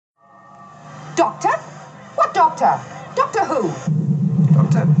Doctor? What doctor? Doctor who?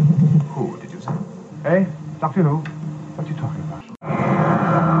 Doctor who, did you say? Eh? Doctor Who? What are you talking about?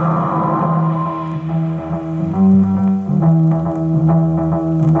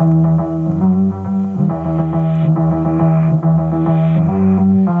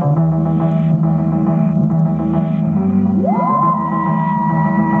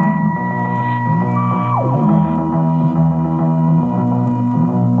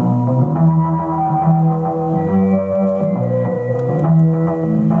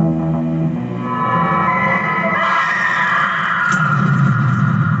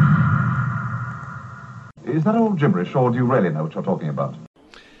 Is that all gibberish, or do you really know what you're talking about?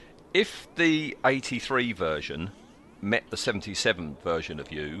 If the 83 version met the 77 version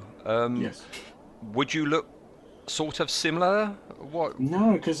of you, Yes. would you look sort of similar? What?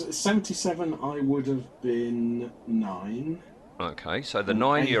 No, because 77 I would have been 9. Okay, so the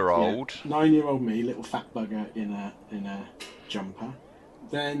 9-year-old. Yeah, 9-year-old me, little fat bugger in a jumper.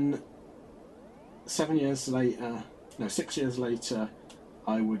 Then 6 years later,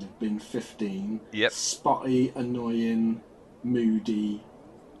 I would have been 15. Yep. Spotty, annoying, moody.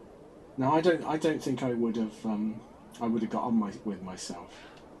 No, I don't think I would have. I would have got on with myself.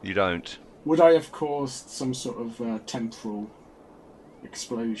 You don't. Would I have caused some sort of temporal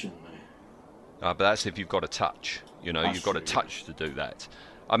explosion there? But that's if you've got a touch. You know, That's you've got a true, touch to do that.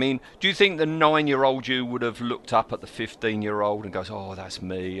 I mean, do you think the 9-year-old you would have looked up at the 15-year-old and goes, "Oh, that's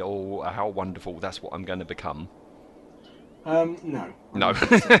me. Oh, how wonderful. That's what I'm going to become"? No. No. I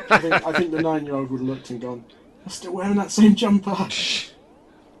think the 9-year-old would have looked and gone, "I'm still wearing that same jumper."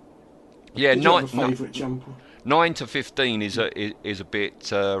 Yeah, Did you have a favourite jumper? 9 to 15 is a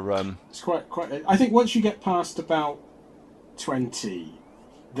bit. It's quite. I think once you get past about 20,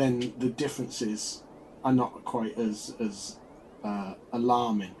 then the differences are not quite as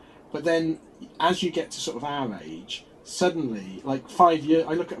alarming. But then, as you get to sort of our age, suddenly, like 5 years,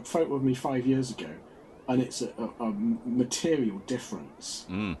 I look at a photo of me 5 years ago, and it's a material difference.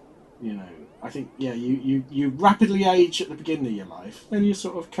 Mm. You know, I think you rapidly age at the beginning of your life, then you're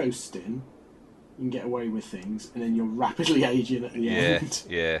sort of coasting. You can get away with things, and then you're rapidly aging at the end.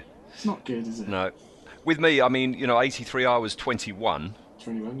 Yeah. It's not good, is it? No. With me, I mean, 83, I was 21.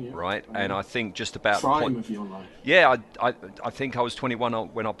 21, yeah. Right, and I think just about prime of your life. Yeah, I think I was 21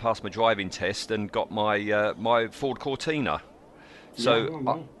 when I passed my driving test and got my my Ford Cortina.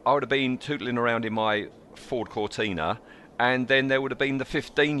 So I would have been tootling around in my Ford Cortina, and then there would have been the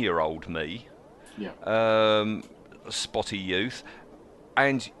 15-year-old me, spotty youth,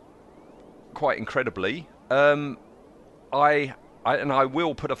 and quite incredibly, I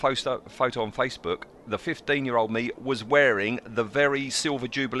will put a photo on Facebook. The 15-year-old me was wearing the very Silver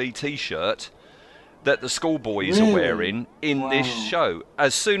Jubilee T-shirt that the schoolboys are wearing in this show.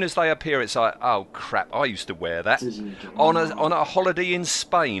 As soon as they appear, it's like, oh crap! I used to wear that on a holiday in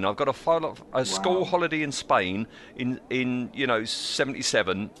Spain. I've got a school holiday in Spain in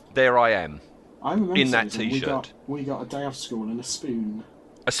 77. There I am. I remember in that T-shirt. We got a day off school and a spoon.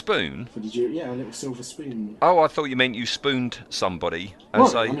 A spoon? Yeah, a little silver spoon. Oh, I thought you meant you spooned somebody.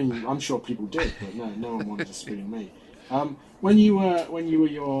 Well, I mean, I'm sure people did, but no one wanted to spoon me. When you were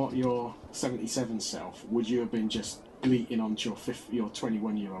your 77 self, would you have been just bleating onto your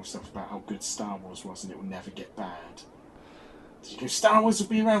 21-year-old self about how good Star Wars was and it will never get bad? Did you go, Star Wars will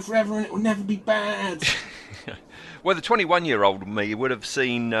be around forever and it will never be bad? Well, the 21-year-old me would have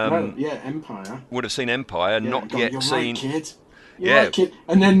seen Empire. Would have seen Empire, not yet you're seen. Right, kid. You're right, kid.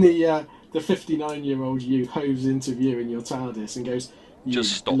 And then the 59-year-old you hoves into view in your TARDIS and goes, "You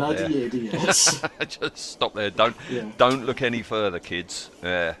just stop bloody there. idiots." Just stop there. Don't look any further, kids.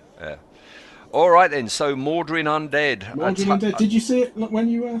 Yeah. All right then. So Mawdryn Undead. Undead. Did you see it when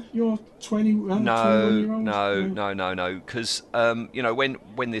you were your 21-year-old? No. Because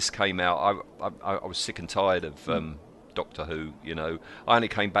when this came out, I was sick and tired of Doctor Who. I only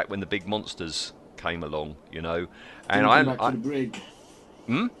came back when the big monsters came along. And I came back for the brig.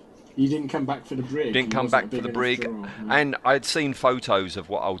 You didn't come back for the brig. Didn't come back for the brig. And I'd seen photos of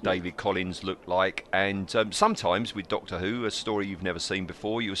what old David Collins looked like. And sometimes with Doctor Who, a story you've never seen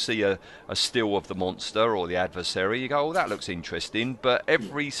before, you'll see a still of the monster or the adversary. You go, oh, that looks interesting. But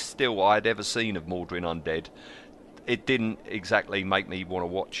every still I'd ever seen of Mawdryn Undead, it didn't exactly make me want to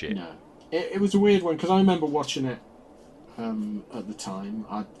watch it. No. It was a weird one, because I remember watching it at the time.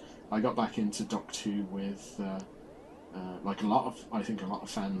 I got back into Doctor Who with... like a lot of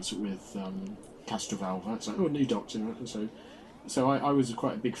fans with Castrovalva. It's like, oh, new Doctor, and so I was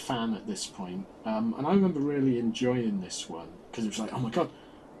quite a big fan at this point, and I remember really enjoying this one because it was like, oh my god,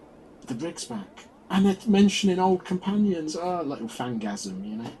 the brig's back, and they're mentioning old companions. Oh, like fangasm,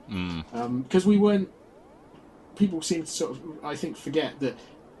 you know. Because we weren't. People seem to sort of, I think, forget that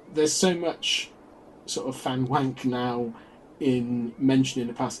there's so much sort of fan wank now in mentioning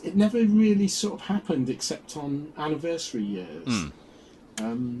the past. It never really sort of happened except on anniversary years.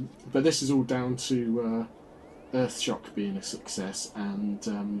 But this is all down to Earthshock being a success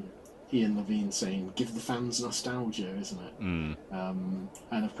and Ian Levine saying, give the fans nostalgia, isn't it? And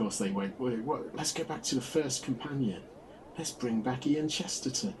of course they went, well, let's go back to the first companion. Let's bring back Ian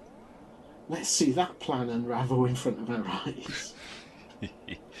Chesterton. Let's see that plan unravel in front of our eyes.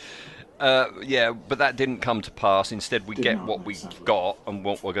 Yeah, but that didn't come to pass. Instead, we get what we sadly. got and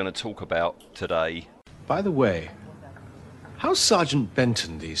what we're going to talk about today. By the way, how's Sergeant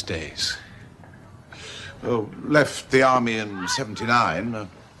Benton these days? Oh, left the army in 79.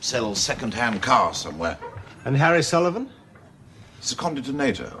 Sells second-hand cars somewhere. And Harry Sullivan? Seconded to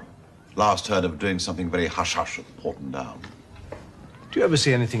NATO. Last heard of doing something very hush-hush at Porton Down. Do you ever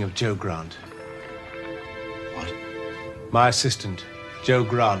see anything of Joe Grant? What? My assistant, Joe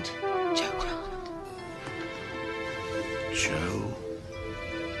Grant. Joe Grant.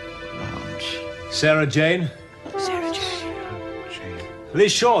 Sarah Jane? Jane.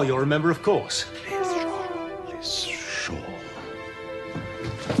 Liz Shaw, you'll remember, of course. Liz Shaw.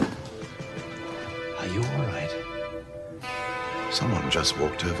 Are you all right? Someone just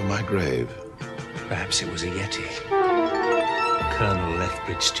walked over my grave. Perhaps it was a Yeti. Colonel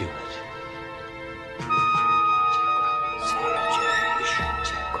Lethbridge Stewart.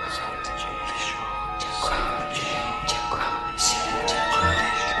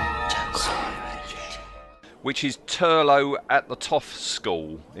 Which is Turlough at the Toff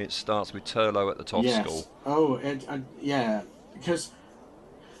School. It starts with Turlough at the Toff School. Oh, yeah, because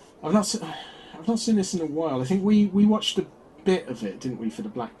I've not seen this in a while. I think we watched a bit of it, didn't we, for the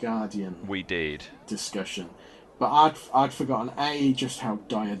Black Guardian? We did. Discussion, but I'd forgotten just how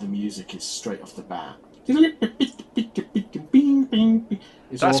dire the music is straight off the bat. It's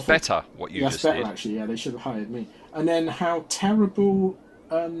That's awful. better. What you That's just better did. actually. Yeah, they should have hired me. And then how terrible.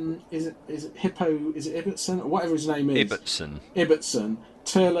 Is it Hippo? Is it Ibbotson or whatever his name is? Ibbotson,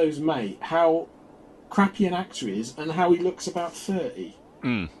 Turlough's mate. How crappy an actor he is, and how he looks about 30.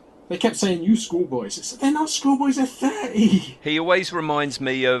 They kept saying, "You schoolboys." It's, they're not schoolboys. They're 30. He always reminds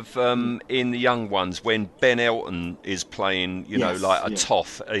me of in The Young Ones when Ben Elton is playing, you know, like a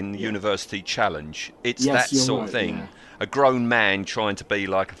toff in the University Challenge. It's Yes, that you're sort right, of thing. yeah. A grown man trying to be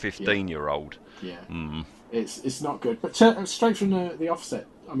like a 15-year-old. Yeah. It's not good. But straight from the offset,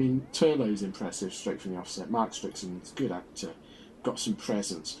 I mean, Turlough's impressive straight from the offset. Mark Strickson's a good actor, got some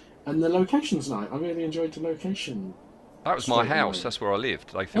presence. And the location's nice. I really enjoyed the location. That was my house. That's where I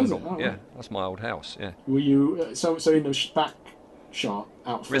lived. They filmed it. Yeah, that's my old house. Yeah. Were you so in the back shot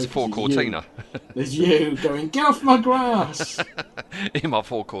out? There's a Ford Cortina. There's you going, get off my grass. In my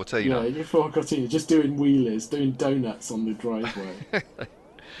Ford Cortina. Yeah, in your Ford Cortina, just doing wheelies, doing donuts on the driveway.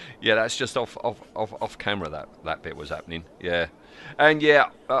 Yeah, that's just off camera. That bit was happening. Yeah, and yeah,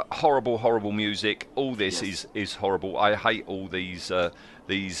 horrible music. All this is horrible. I hate all these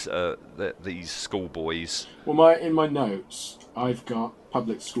schoolboys. Well, in my notes, I've got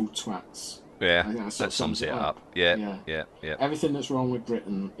public school twats. Yeah, I think that sums it up. Yeah. Everything that's wrong with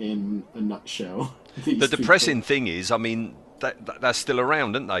Britain in a nutshell. The depressing thing is, I mean, that's still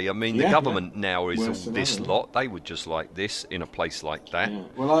around, aren't they? I mean, the government now is Worse all than this ever. lot. They would just like this in a place like that. Yeah.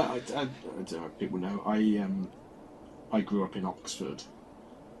 Well, I don't know if people know. I grew up in Oxford.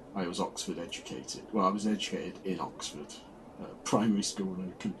 I was Oxford educated. Well, I was educated in Oxford, primary school,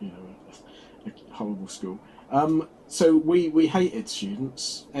 and a horrible school. So we hated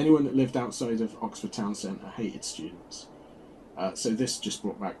students. Anyone that lived outside of Oxford town centre hated students. So this just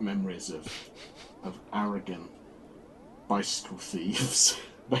brought back memories of arrogant bicycle thieves,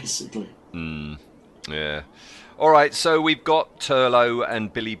 basically. Yeah. All right, so we've got Turlough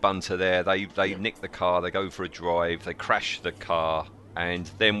and Billy Bunter there. They nick the car, they go for a drive, they crash the car, and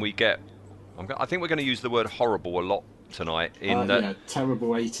then we get... I think we're going to use the word horrible a lot tonight. Terrible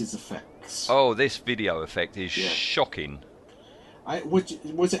 80s effects. Oh, this video effect is shocking.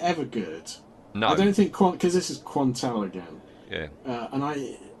 Was it ever good? No. I don't think... Because this is Quantel again. Yeah.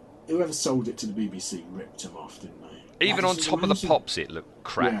 And whoever sold it to the BBC ripped them off, didn't they? Even on top of the pops, it looked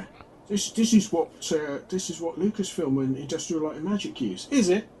crap. Yeah. This is what Lucasfilm and Industrial Light and Magic use. Is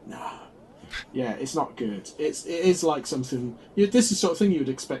it? No. Yeah, it's not good. It is like something. This is the sort of thing you would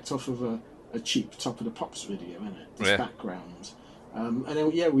expect off of a cheap Top of the Pops video, isn't it? This background. And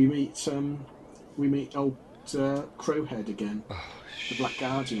then we meet old Crowhead again, the Black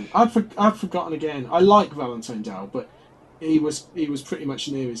Guardian. I'd forgotten again. I like Valentine Dow, but he was pretty much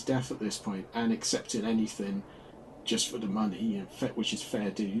near his death at this point, and accepting anything just for the money, which is fair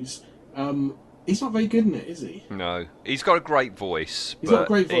dues. He's not very good in it, is he? No, he's got a great voice. He's got a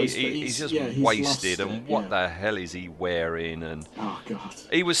great voice, but he's just he's wasted. lost And it, what the hell is he wearing? And oh god,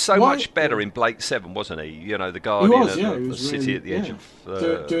 he was so much better in Blake 7, wasn't he? You know, the guardian of the city at the edge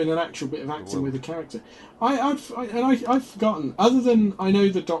of doing an actual bit of acting with the character. I've forgotten. Other than I know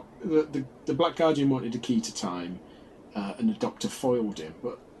the Black Guardian wanted a key to time, and the Doctor foiled him,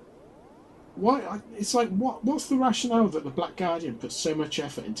 but. Why? It's like what's the rationale that the Black Guardian puts so much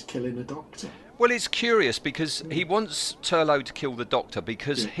effort into killing the Doctor? Well, it's curious because he wants Turlough to kill the Doctor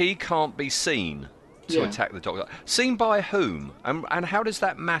because he can't be seen to attack the Doctor. Seen by whom? And how does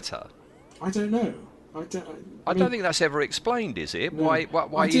that matter? I don't know. I don't think that's ever explained, is it? No.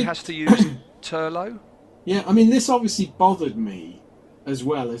 Why he has to use Turlough? Yeah, I mean, this obviously bothered me as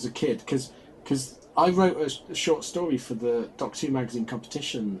well as a kid because I wrote a short story for the Doctor Who magazine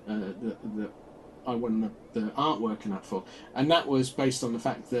competition that I won the artwork and that for, and that was based on the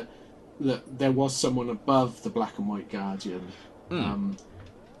fact that there was someone above the Black and White Guardian.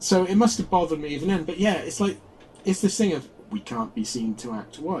 So it must have bothered me even then. But yeah, it's like it's this thing of we can't be seen to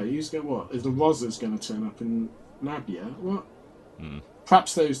act. Why? Who's going? What? Is the Rozzers going to turn up and nab you? What?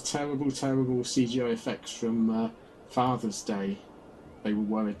 Perhaps those terrible CGI effects from Father's Day. They were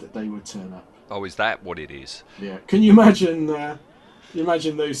worried that they would turn up. Oh, is that what it is? Yeah. Can you imagine?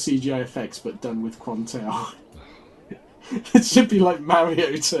 Imagine those CGI effects, but done with Quantel. It should be like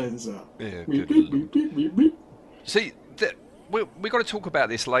Mario turns up. Yeah. Beep, beep, beep, beep, beep, beep. See, we got to talk about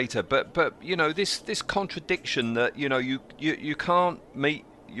this later, but you know this contradiction that you can't meet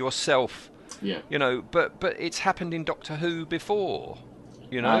yourself. Yeah. You know, but it's happened in Doctor Who before.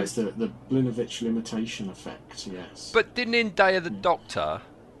 You know, it's the Blinovitch limitation effect. Yes. But didn't in Day of the Doctor?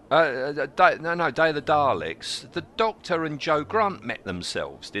 Day of the Daleks, the Doctor and Joe Grant met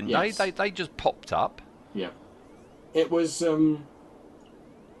themselves, didn't they? They just popped up. Yeah. It was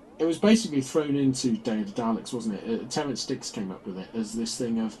basically thrown into Day of the Daleks, wasn't it? Terence Dicks came up with it as this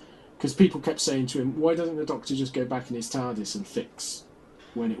thing of because people kept saying to him, "Why doesn't the Doctor just go back in his TARDIS and fix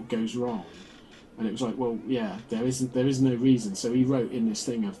when it goes wrong?" And it was like, well, yeah, there is no reason. So he wrote in this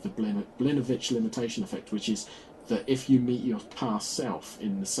thing of the Blinovitch limitation effect, which is that if you meet your past self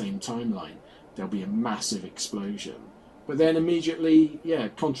in the same timeline, there'll be a massive explosion. But then immediately,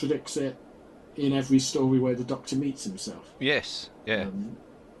 contradicts it in every story where the Doctor meets himself. Yes, yeah.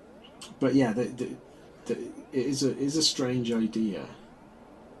 But yeah, it is a strange idea.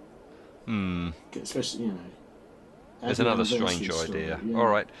 Especially, There's another strange idea. Yeah. All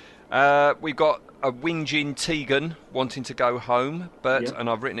right. We've got a Wingjin Tegan wanting to go home, and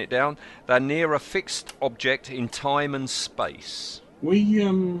I've written it down, they're near a fixed object in time and space. We've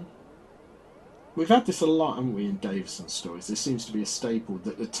had this a lot, haven't we, in Davison's stories? There seems to be a staple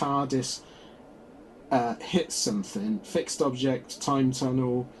that the TARDIS hits something, fixed object, time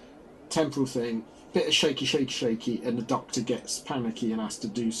tunnel, temporal thing, bit of shaky, and the Doctor gets panicky and has to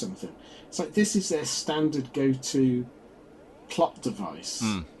do something. It's like this is their standard go-to plot device.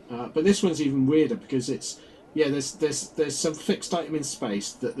 But this one's even weirder because it's there's some fixed item in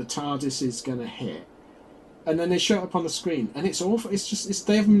space that the TARDIS is going to hit, and then they show it up on the screen, and it's awful.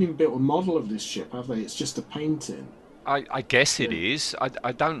 They haven't even built a model of this ship, have they? It's just a painting. I guess it is.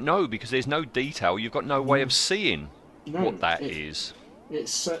 I don't know because there's no detail. You've got no way of seeing what that is.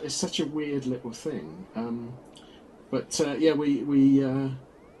 It's such a weird little thing.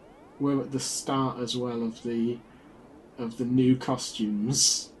 We're at the start as well of the new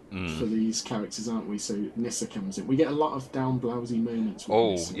costumes for these characters, aren't we? So Nyssa comes in. We get a lot of down blousey moments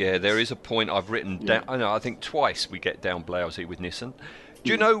with Nyssa. There is a point I've written down. I think twice we get down blousey with Nyssa.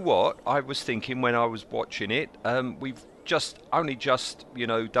 Do you know what I was thinking when I was watching it? We've only just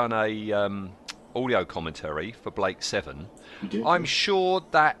done a audio commentary for Blake 7. I'm sure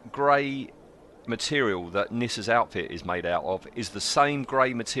that grey material that Nyssa's outfit is made out of is the same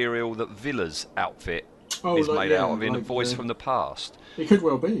grey material that Villa's outfit is made out of in A Voice from the Past. It could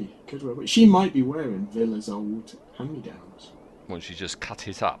well be. She might be wearing Villa's old hand-me-downs. Well, she just cut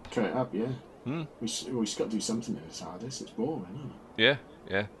it up. Cut it up, yeah. We've got to do something in the TARDIS. It's boring, isn't it?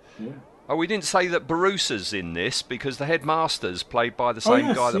 Yeah. Oh, we didn't say that Barusa's in this because the headmaster's played by the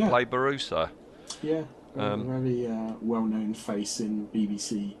same guy that played Barusa. Yeah, a very well-known face in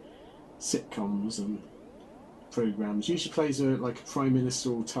BBC sitcoms and programmes. Usually plays like a prime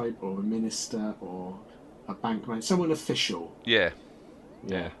ministerial type or a minister or a bankman, someone official. Yeah.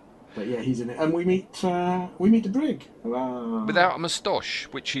 But yeah, he's in it, and we meet the brig. Hurrah! Without a moustache,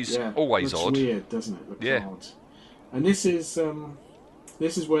 which is always looks odd. Weird, doesn't it? Looks odd. And this is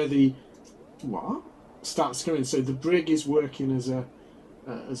where the what? starts coming. So the brig is working as a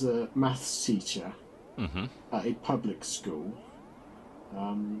maths teacher at a public school.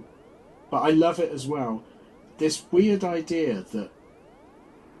 But I love it as well. This weird idea that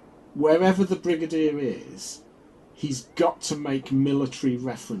wherever the Brigadier is, he's got to make military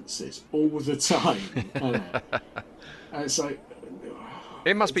references all the time. And it's like...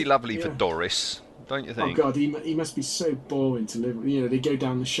 It must be lovely for Doris, don't you think? Oh God, he must be so boring to live with. You know, they go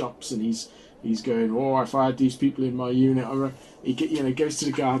down the shops and he's going, oh, if I had these people in my unit, he goes to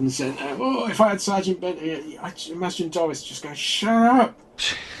the garden centre, oh, if I had Sergeant Bentley, I imagine Doris just going, shut up.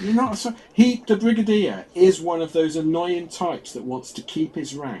 You're not the Brigadier is one of those annoying types that wants to keep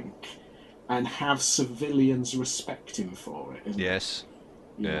his rank and have civilians respect him for it, isn't yes.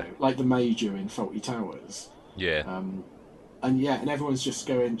 it? You know, like the Major in Faulty Towers. Yeah. And everyone's just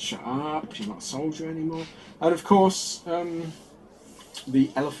going, shut up, you're not a soldier anymore. And of course, the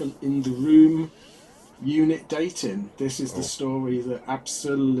elephant in the room, unit dating. This is the story that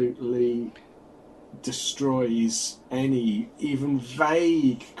absolutely destroys any even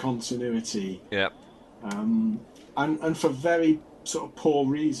vague continuity. Yeah. And for very sort of poor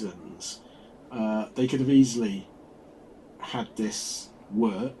reasons. They could have easily had this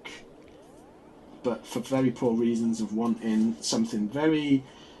work, but for very poor reasons of wanting something very...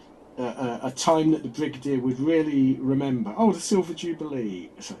 a time that the Brigadier would really remember. Oh, the Silver Jubilee.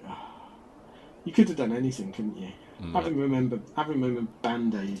 It's like, you could have done anything, couldn't you? Have him remember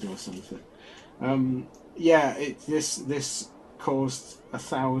Band-Aid or something. This caused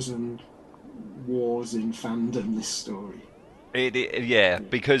 1,000 wars in fandom, this story.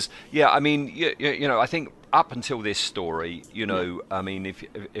 Because I mean, you know, I think up until this story, you know, I mean,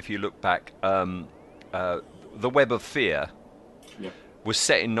 if you look back, the Web of Fear was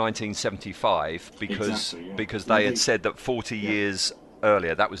set in 1975 because they had said that 40 years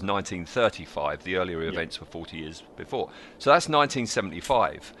earlier, that was 1935. The earlier events were 40 years before, so that's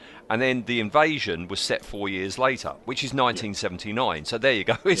 1975. And then the invasion was set 4 years later, which is 1979. So there you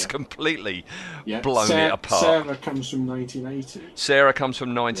go. It's completely blown it apart. Sarah comes from 1980. Sarah comes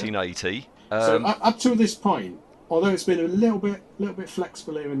from 1980. So up to this point, although it's been a little bit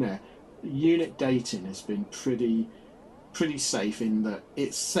flexible here and there, unit dating has been pretty safe in that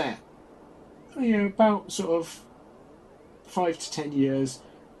it's set, you know, about sort of 5 to 10 years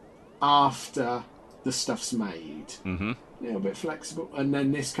after the stuff's made. Mm-hmm. A little bit flexible, and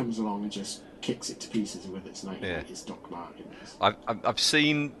then this comes along and just kicks it to pieces with its 1980s Doc Martens. I've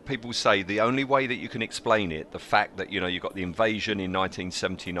seen people say the only way that you can explain it, the fact that, you know, you've got the invasion in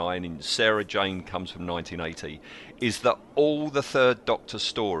 1979 and Sarah Jane comes from 1980, is that all the Third Doctor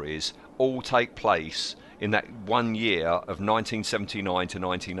stories all take place in that 1 year of 1979 to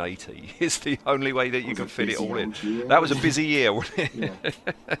 1980. It's the only way that you can fit it all in. That was a busy year, wasn't it?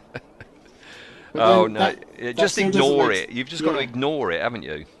 Yeah. Oh no! Just ignore it. You've just got to ignore it, haven't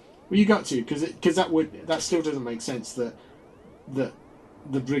you? Well, you got to, because that still doesn't make sense that the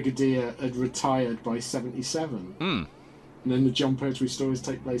Brigadier had retired by 77, and then the John Pertwee stories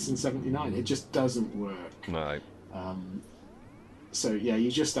take place in 79. It just doesn't work. No. So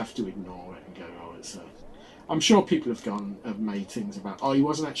you just have to ignore it and go, oh, it's a... I'm sure people have made things about, oh, he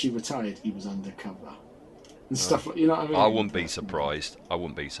wasn't actually retired, he was undercover, and stuff like, you know what I mean? I wouldn't be surprised.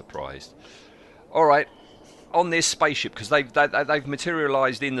 All right, on this spaceship, because they've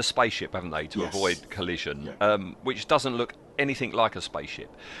materialised in the spaceship, haven't they, to avoid collision, which doesn't look anything like a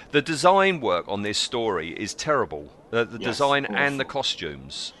spaceship. The design work on this story is terrible. The design awful. And the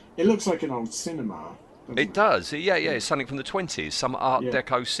costumes. It looks like an old cinema. It does. Yeah. It's something from the 20s, some Art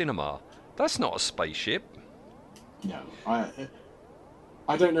Deco cinema. That's not a spaceship. No,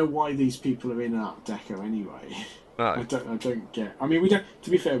 I don't know why these people are in Art Deco anyway. No. I don't get. I mean, we don't. To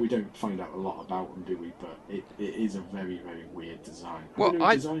be fair, we don't find out a lot about them, do we? But it is a very, very weird design. Who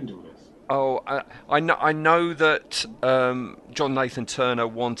designed all this? Oh, I know that John Nathan Turner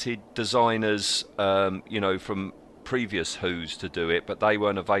wanted designers, from previous Who's to do it, but they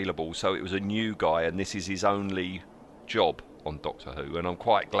weren't available, so it was a new guy, and this is his only job on Doctor Who, and I'm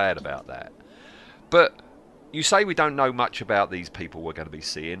quite glad about that. But you say we don't know much about these people we're going to be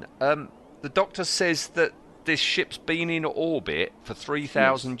seeing. The Doctor says that this ship's been in orbit for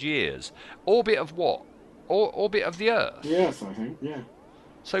 3,000 years. Orbit of what? Orbit of the Earth? Yes, I think, yeah.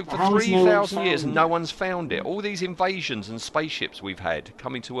 So for 3,000 years, no one's found it. All these invasions and spaceships we've had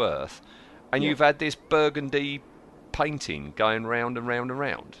coming to Earth, and you've had this burgundy painting going round and round and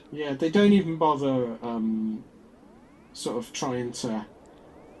round. Yeah, they don't even bother sort of trying to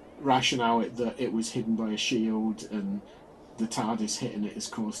rationale it that it was hidden by a shield and the TARDIS hitting it has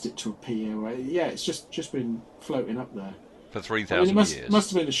caused it to appear. Yeah, it's just been floating up there. for 3,000 I mean, it years.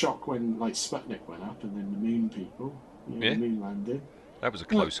 must have been a shock when like Sputnik went up and then the moon people, Yeah. the moon landed. That was a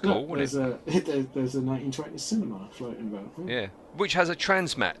close call, wasn't it? There's a 1920s cinema floating about. Yeah, which has a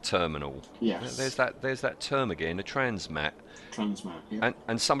transmat terminal. Yes. There's that term again, a transmat. Transmat, yeah.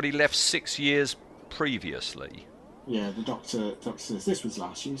 And somebody left 6 years previously. Yeah, the doctor says this was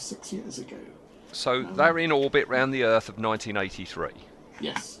last year, 6 years ago. So they're in orbit round the Earth of 1983.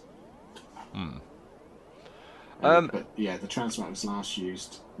 Yes. But yeah, the transmat was last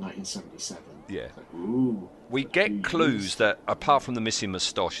used 1977. Yeah. Ooh. We get clues that, apart from the missing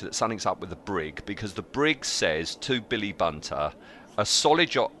moustache, that something's up with the brig, because the brig says to Billy Bunter, a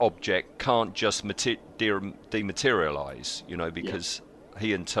solid object can't just dematerialise, because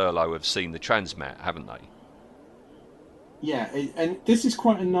he and Turlough have seen the transmat, haven't they? Yeah, and this is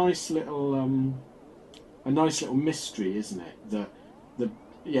quite a nice little mystery, isn't it? The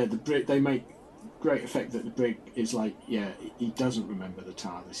brig, they make great effect that the brig is like, he doesn't remember the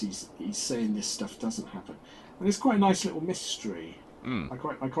TARDIS. He's saying this stuff doesn't happen, and it's quite a nice little mystery. I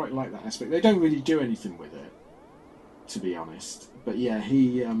quite like that aspect. They don't really do anything with it, to be honest. But yeah,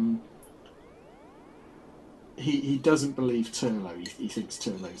 he doesn't believe Turlough. He thinks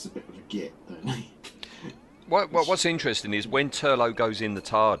Turlough's a bit of a git, don't he? What's interesting is when Turlough goes in the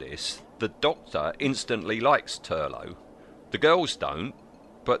TARDIS, the Doctor instantly likes Turlough. The girls don't,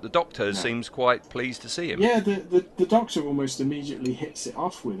 but the Doctor seems quite pleased to see him. Yeah, the Doctor almost immediately hits it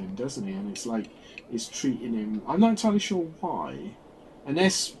off with him, doesn't he? And it's like he's treating him. I'm not entirely sure why,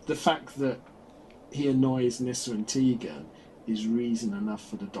 unless the fact that he annoys Nyssa and Tegan is reason enough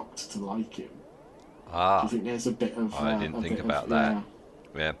for the Doctor to like him. Do you think there's a bit of? I didn't think about that.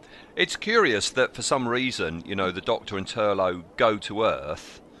 Yeah, it's curious that for some reason, the Doctor and Turlough go to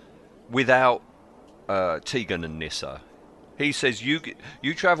Earth without Tegan and Nyssa. He says, you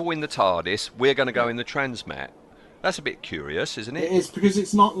travel in the TARDIS, we're going to go in the transmat. That's a bit curious, isn't it? It is, because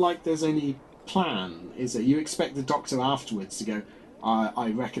it's not like there's any plan, is it? You expect the Doctor afterwards to go,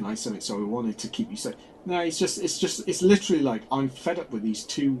 I recognise something, so I wanted to keep you safe. No, it's literally like, I'm fed up with these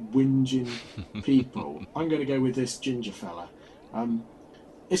two whinging people. I'm going to go with this ginger fella.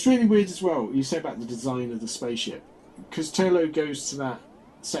 It's really weird as well, you say about the design of the spaceship, because Turlough goes to that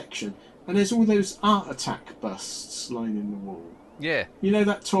section, and there's all those Art Attack busts lining the wall. Yeah. You know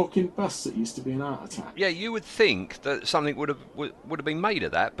that talking bust that used to be an Art Attack? Yeah, you would think that something would have been made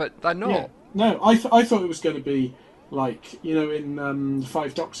of that, but they're not. Yeah. No, I thought it was going to be like, in The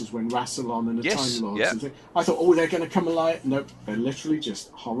Five Doctors when Rassilon and the Time Lords and things. I thought, they're going to come alive. Nope, they're literally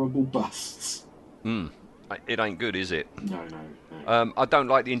just horrible busts. It ain't good, is it? No. I don't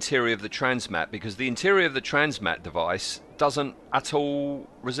like the interior of the transmat, because the interior of the transmat device doesn't at all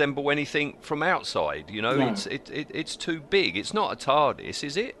resemble anything from outside. No. It's too big. It's not a TARDIS,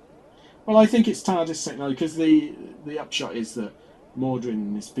 is it? Well, I think it's TARDIS technology, because the upshot is that Mawdryn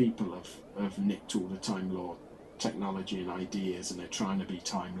and his people have nicked all the Time Lord technology and ideas, and they're trying to be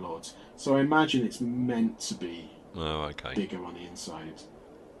Time Lords. So I imagine it's meant to be bigger on the inside.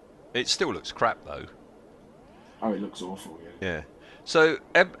 It still looks crap, though. Oh, it looks awful, Yeah. So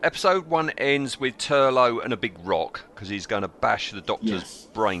episode 1 ends with Turlough and a big rock, because he's going to bash the Doctor's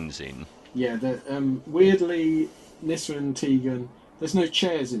brains in. Yeah, weirdly, Nyssa and Tegan, there's no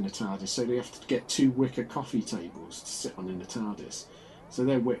chairs in the TARDIS, so they have to get 2 wicker coffee tables to sit on in the TARDIS. So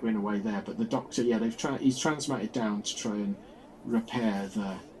they're whittling away there, but the Doctor, he's transmatted down to try and repair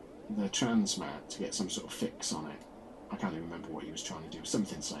the transmat to get some sort of fix on it. I can't even remember what he was trying to do,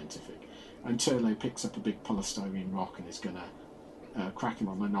 something scientific. And Turlough picks up a big polystyrene rock and is going to crack him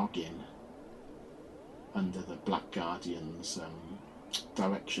on the noggin under the Black Guardian's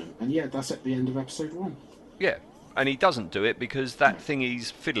direction. And that's at the end of episode 1. Yeah, and he doesn't do it because that thing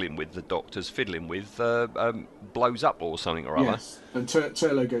he's fiddling with, the Doctor's fiddling with, blows up or something or other. Yes, and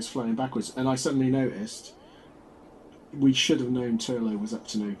Turlough goes flying backwards. And I suddenly noticed, we should have known Turlough was up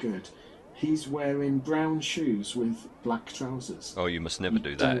to no good. He's wearing brown shoes with black trousers. Oh, you must never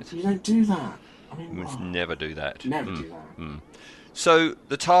do that. You don't do that. I mean, you must never do that. Never do that. So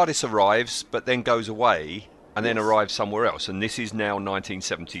the TARDIS arrives, but then goes away, and then arrives somewhere else. And this is now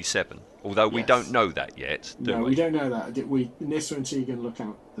 1977. Although we don't know that yet, do we? No, we don't know that. Nyssa and Tegan look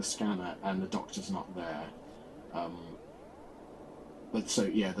out the scanner, and the Doctor's not there. But so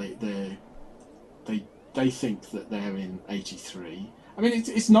they think that they're in 83. I mean,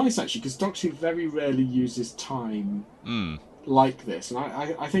 it's nice actually, because Doctor Who very rarely uses time like this, and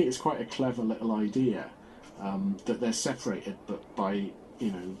I think it's quite a clever little idea that they're separated, but by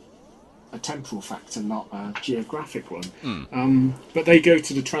a temporal factor, not a geographic one. But they go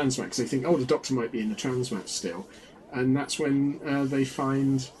to the transmat because they think, the Doctor might be in the transmat still, and that's when they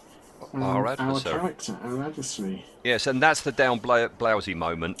find Our adversary. Our character, our adversary. Yes, and that's the down blousy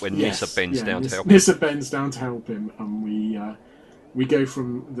moment when Nissa bends down to help him. Nissa bends down to help him, and we go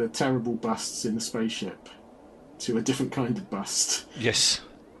from the terrible busts in the spaceship to a different kind of bust. Yes,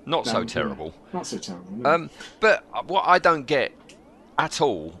 not so terrible. Not so terrible. No. But what I don't get at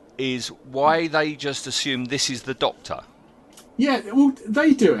all is why they just assume this is the Doctor. Yeah, well,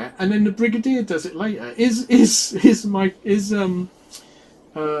 they do it, and then the Brigadier does it later.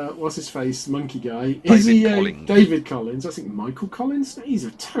 What's his face, monkey guy? David Collins? I think Michael Collins. He's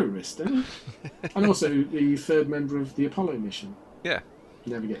a terrorist, isn't he? And also the third member of the Apollo mission. Yeah,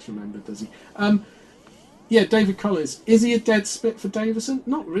 never gets remembered, does he? Yeah, David Collins. Is he a dead spit for Davison?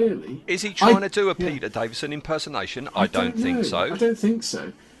 Not really. Is he trying to do a Peter Davison impersonation? I don't think so. I don't think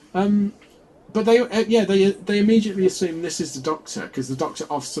so. But they immediately assume this is the Doctor because the Doctor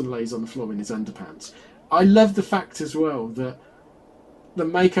often lays on the floor in his underpants. I love the fact as well that the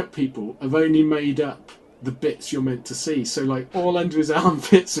makeup people have only made up the bits you're meant to see. So, like, all under his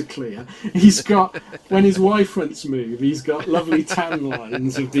armpits are clear. He's got, when his wife fronts move, he's got lovely tan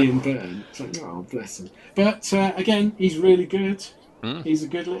lines of being burned. It's like, oh, bless him. But, again, he's really good. He's a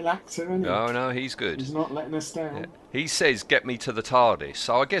good little actor, isn't he? Oh, no, he's good. He's not letting us down. Yeah. He says, get me to the TARDIS.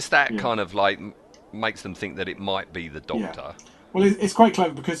 So I guess that kind of, like, makes them think that it might be the Doctor. Yeah. Well, it's quite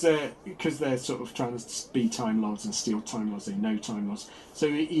clever because they're sort of trying to be Time Lords and steal Time Lords. They know Time Lords, so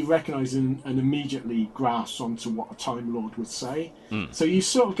he recognises and immediately grasps onto what a Time Lord would say. So you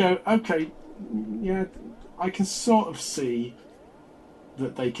sort of go, okay, yeah, I can sort of see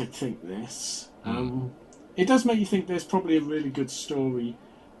that they could think this. It does make you think there's probably a really good story,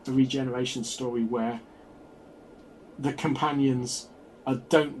 a regeneration story where the companions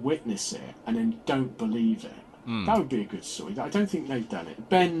don't witness it and then don't believe it. That would be a good story. I don't think they've done it.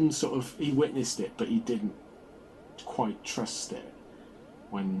 Ben he witnessed it, but he didn't quite trust it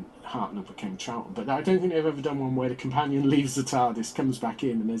when Hartnell became Troughton. But I don't think they've ever done one where the companion leaves the TARDIS, comes back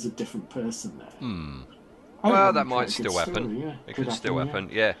in, and there's a different person there. Well, that might still happen. Yeah. It could still happen,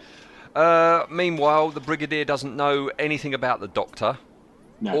 yeah. Meanwhile, the Brigadier doesn't know anything about the Doctor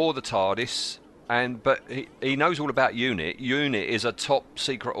or the TARDIS. But he knows all about UNIT. UNIT is a top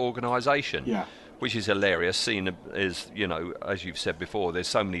secret organisation. Yeah. Which is hilarious, seeing as, you know, as you've said before, there's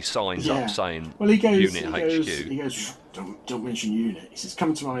so many signs up saying UNIT HQ. He goes, don't mention UNIT. He says,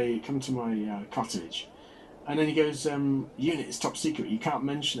 come to my cottage, and then he goes, UNIT is top secret. You can't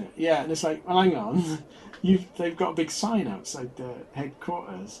mention it. Yeah, and it's like, well, hang on, they've got a big sign outside the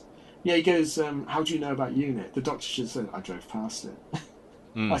headquarters. Yeah, he goes, how do you know about UNIT? The Doctor should have said, I drove past it.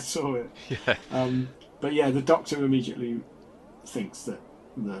 I saw it. Yeah. But yeah, the Doctor immediately thinks that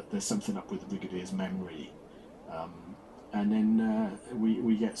there's something up with the Brigadier's memory, and then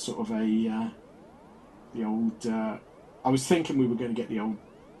we get sort of the old. I was thinking we were going to get the old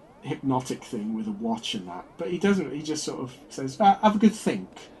hypnotic thing with a watch and that, but he doesn't. He just sort of says, "Have a good think."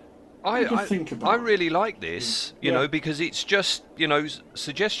 I really like this, you know, because it's just, you know,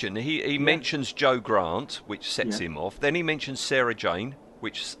 suggestion. He mentions Joe Grant, which sets him off. Then he mentions Sarah Jane,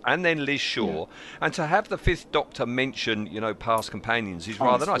 and then Liz Shaw, and to have the Fifth Doctor mention, you know, past companions is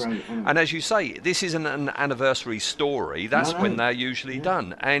rather nice. Great, and as you say, this isn't an anniversary story. That's when they're usually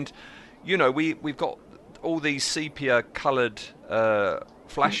done. And you know, we've got all these sepia-coloured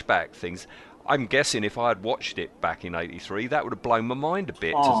flashback things. I'm guessing if I had watched it back in '83, that would have blown my mind a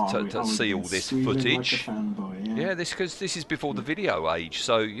bit to see all this footage. Like a fanboy, because this is before the video age,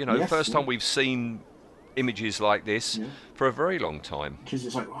 so you know, first time we've seen images like this for a very long time. Because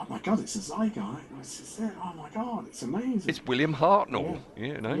it's like, oh my god, it's a Zygarde. Oh my god, it's amazing. It's William Hartnell,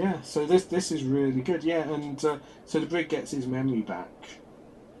 you know. Yeah, so this is really good. Yeah, and so the Brig gets his memory back,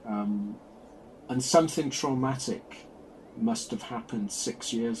 and something traumatic must have happened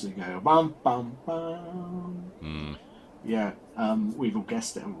 6 years ago. Bum bum bum. Yeah, we've all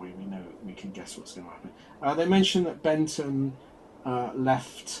guessed it, haven't we? We know, we can guess what's going to happen. They mentioned that Benton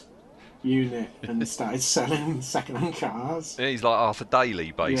left UNIT and started selling second-hand cars. Yeah, he's like Arthur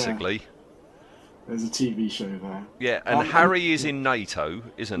Daly, basically. Yeah. There's a TV show there. Yeah, and Harry is in NATO,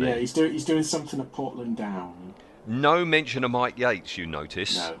 isn't he? Yeah, he's doing something at Portland Down. No mention of Mike Yates, you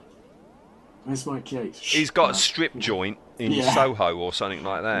notice. No. Where's Mike Yates? He's got a strip joint in Soho or something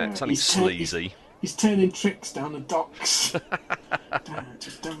like that. Yeah. Something sleazy. He's turning tricks down the docks.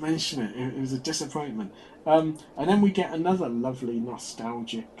 Just don't mention it. It was a disappointment. And then we get another lovely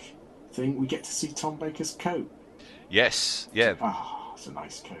nostalgic thing. We get to see Tom Baker's coat. Yes, yeah. It's a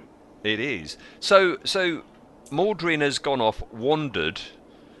nice coat. It is. So Mawdryn has gone off, wandered,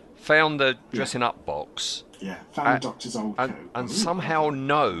 found the dressing up box, Yeah, found the Doctor's old coat. And somehow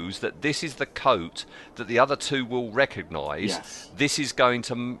knows that this is the coat that the other two will recognise. Yes. This is going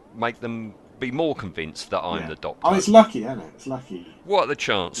to make them be more convinced that I'm the Doctor. Oh, it's lucky, isn't it? It's lucky. What are the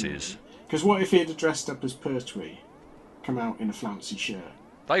chances? Because what if he had dressed up as Pertwee, come out in a flouncy shirt?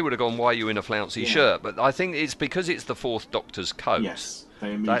 They would have gone, why are you in a flouncy shirt? But I think it's because it's the fourth Doctor's coat. Yes.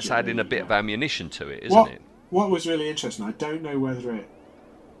 That's adding a bit of ammunition to it, isn't it? What was really interesting, I don't know whether it...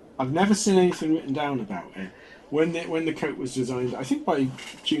 I've never seen anything written down about it. When the coat was designed, I think by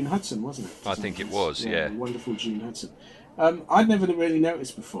June Hudson, wasn't it? I think it was, yeah. Wonderful June Hudson. I'd never really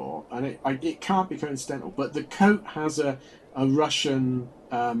noticed before, and it can't be coincidental, but the coat has a Russian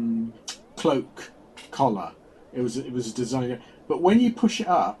cloak collar. It was a designer. But when you push it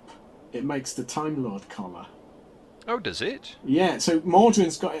up, it makes the Time Lord collar. Oh, does it? Yeah, so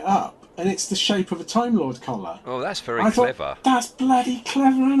Mawdryn's got it up, and it's the shape of a Time Lord collar. Oh, that's very clever. Thought, that's bloody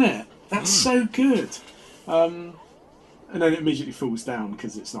clever, isn't it? That's so good. And then it immediately falls down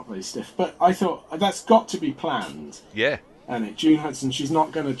because it's not very stiff. But I thought, that's got to be planned. Yeah. And June Hudson, she's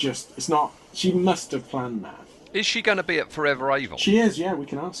not going to just... It's not... She must have planned that. Is she going to be at Forever Avon? She is, yeah, we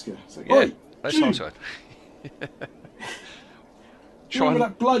can ask her. Like, yeah, let's ask her. Remember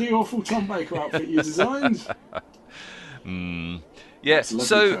that bloody awful Tom Baker outfit you designed? Yeah,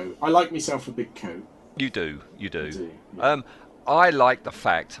 so... Coat. I like myself a big coat. You do. I do, yeah. I like the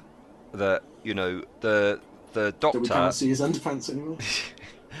fact that, you know, the Doctor... That we can't see his underpants anymore.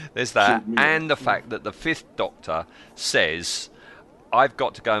 There's that, and the fact that the fifth Doctor says, I've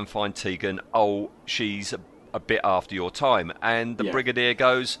got to go and find Tegan. Oh, she's a bit after your time. And the Brigadier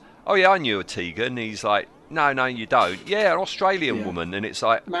goes, oh yeah, I knew a Tegan. He's like, no, you don't. Yeah, an Australian woman. And it's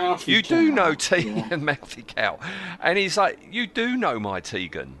like, mouthy you cow. do know Tegan, mouthy cow. And he's like, you do know my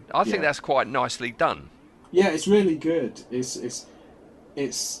Tegan. I think that's quite nicely done. Yeah, it's really good. It's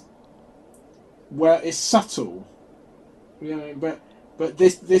subtle, you know. But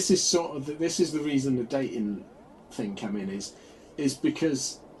this is sort of this is the reason the dating thing came in is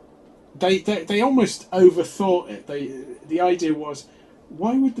because they almost overthought it. The idea was,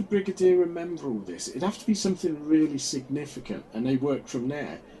 why would the Brigadier remember all this? It'd have to be something really significant, and they worked from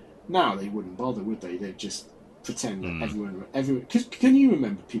there. Now they wouldn't bother, would they? They'd just pretend that everyone. Cause can you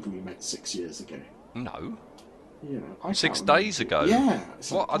remember people you met 6 years ago? No. You know, 6 days ago. Yeah.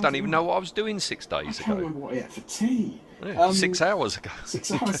 What? I don't even know what I was doing 6 days ago. I can't remember what I ate for tea. Yeah, 6 hours ago.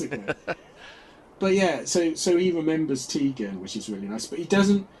 6 hours ago. But yeah, so he remembers Tegan, which is really nice. But he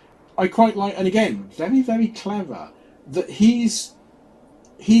doesn't. I quite like, and again, very very clever that he's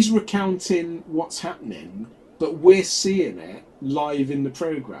recounting what's happening, but we're seeing it live in the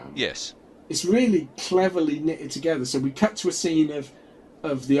programme. Yes. It's really cleverly knitted together. So we cut to a scene of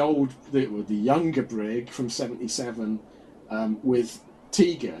the younger Brig from 77 with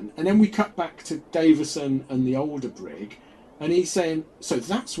Tegan, and then we cut back to Davison and the older Brig, and he's saying, so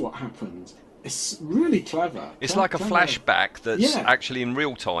that's what happened. It's really clever. It's like a flashback that's actually in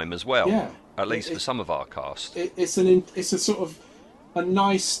real time as well. Yeah. At least for some of our cast. It's a sort of a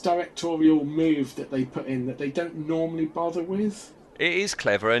nice directorial move that they put in that they don't normally bother with. It is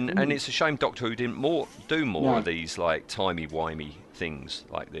clever, and it's a shame Doctor Who didn't do more of these like timey-wimey things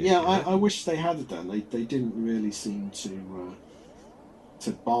like this. Yeah, I wish they had done. They didn't really seem to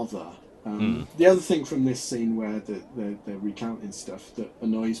bother. The other thing from this scene where they're recounting stuff that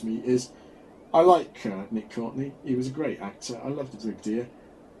annoys me is I like Nick Courtney. He was a great actor. I love the Brigadier.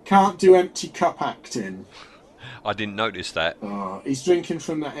 Can't do empty cup acting. I didn't notice that. He's drinking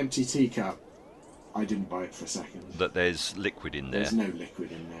from that empty teacup. I didn't buy it for a second. That there's liquid in there. There's no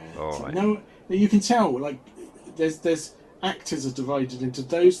liquid in there. All right. No, you can tell. Like there's actors are divided into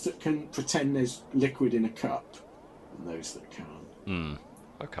those that can pretend there's liquid in a cup, and those that can't.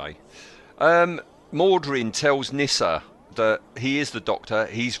 Okay. Mawdryn tells Nyssa that he is the Doctor.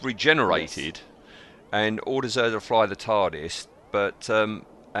 He's regenerated, and orders her to fly the TARDIS. But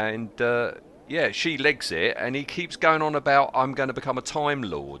she legs it, and he keeps going on about, I'm going to become a Time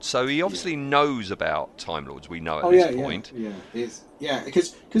Lord. So he obviously knows about Time Lords, we know at this point.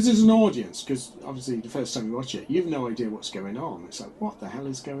 Because there's an audience, because obviously the first time you watch it, you've no idea what's going on. It's like, what the hell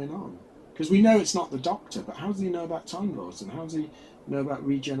is going on? Because we know it's not the Doctor, but how does he know about Time Lords, and how does he know about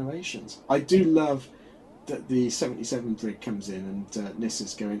regenerations? I do love that the 77 Brig comes in and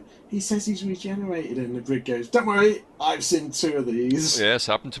Nyssa's going, he says he's regenerated, and the Brig goes, don't worry, I've seen 2 of these. Yes,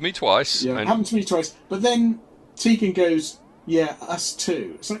 happened to me twice. Yeah, happened to me twice. But then Tegan goes, yeah, us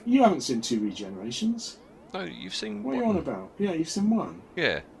too. It's like, you haven't seen 2 regenerations. No, you've seen what one. What are you on about? Yeah, you've seen 1.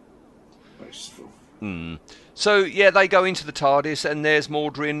 Yeah. Boastful. So, they go into the TARDIS, and there's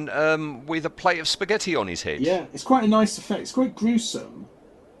Mawdryn with a plate of spaghetti on his head. Yeah, it's quite a nice effect. It's quite gruesome.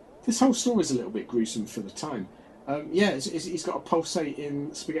 this whole story is a little bit gruesome for the time. He's got a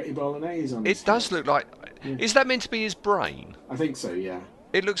pulsating spaghetti bolognese on his It does head. look like... Yeah. Is that meant to be his brain? I think so, yeah.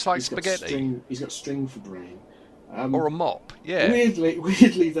 It looks like He's got spaghetti. he's got string for brain. Or a mop, yeah.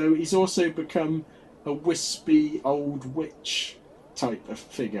 Weirdly though, he's also become a wispy old witch type of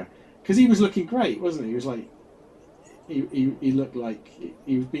figure. Because he was looking great, wasn't he? He was like... He looked like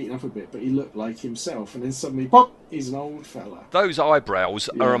he was beaten up a bit, but he looked like himself. And then suddenly, pop! He's an old fella. Those eyebrows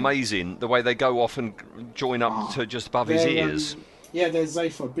are Yeah. amazing. The way they go off and join up to just above his ears. They're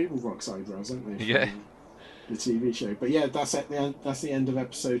Zaphod Beeblebrock's eyebrows, aren't they? Yeah. From the TV show. But yeah, that's the end of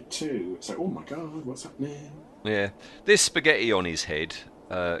episode 2. It's like, oh my god, what's happening? Yeah. This spaghetti on his head,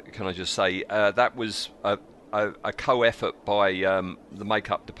 can I just say, that was a co-effort by the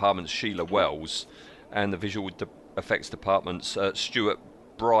makeup department's Sheila Wells and the visual effects department's Stuart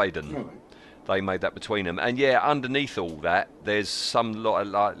Bryden. Oh, They made that between them. And yeah, underneath all that, there's some little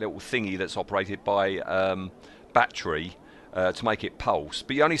thingy that's operated by battery to make it pulse.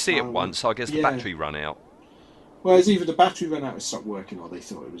 But you only see it once, so I guess the battery run out. Well, it's either the battery ran out and stopped working, or they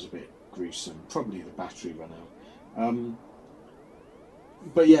thought it was a bit gruesome. Probably the battery ran out.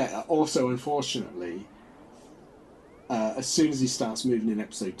 But yeah, also unfortunately, as soon as he starts moving in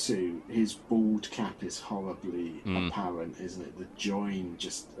episode 2, his bald cap is horribly apparent, isn't it? The join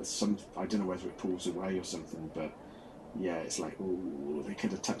just I don't know whether it pulls away or something, but yeah, it's like, ooh, they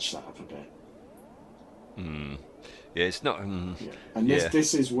could have touched that up a bit. Yeah, it's not. Yeah. And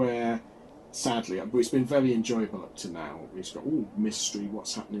this is where, sadly, it's been very enjoyable up to now. It's got mystery,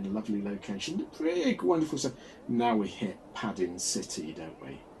 what's happening, a lovely location, big, wonderful stuff. Now we hit Padding City, don't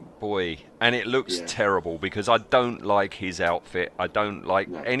we? Boy, and it looks terrible because I don't like his outfit. I don't like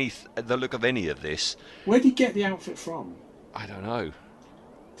the look of any of this. Where did he get the outfit from? I don't know.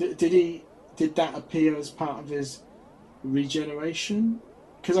 Did that appear as part of his regeneration?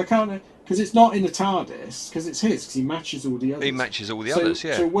 Because I can't. Because it's not in the TARDIS. Because it's his. Because he matches all the others. He matches all the others.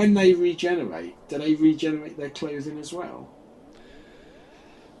 Yeah. So when they regenerate, do they regenerate their clothing as well?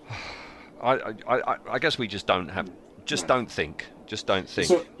 I guess we just don't have. Just don't think. Just don't think.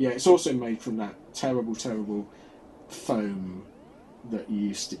 So, yeah, it's also made from that terrible, terrible foam that you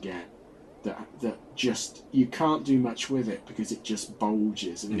used to get. That just you can't do much with it because it just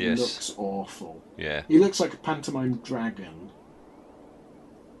bulges and it looks awful. Yeah. He looks like a pantomime dragon.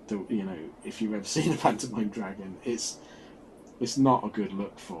 If you've ever seen a pantomime dragon, it's not a good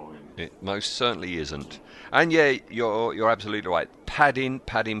look for him. It most certainly isn't. And yeah, you're absolutely right. Padding,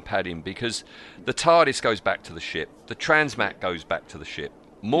 because the TARDIS goes back to the ship, the Transmat goes back to the ship.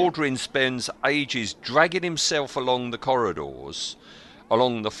 Mawdryn spends ages dragging himself along the corridors,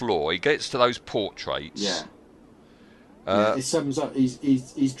 along the floor. He gets to those portraits. Yeah. It sums up.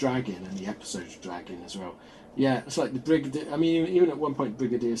 He's dragging, and the episode's dragging as well. Yeah, it's like the Brigadier. I mean, even at one point,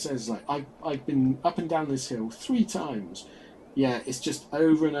 Brigadier says, like, I've been up and down this hill 3 times. Yeah, it's just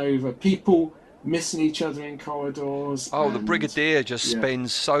over and over. People missing each other in corridors. Oh, the Brigadier just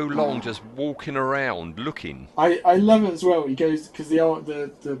spends so long just walking around looking. I love it as well. He goes because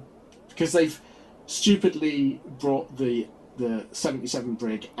because they've stupidly brought the 77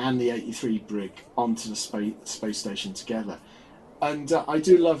 brig and the 83 brig onto the space station together. And I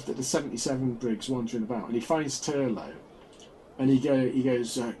do love that the 77 brig's wandering about, and he finds Turlo, and he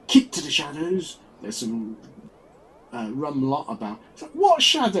goes, keep to the shadows. There's some rum lot about. It's like, what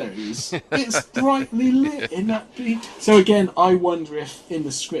shadows? It's brightly lit in that beat. So again, I wonder if in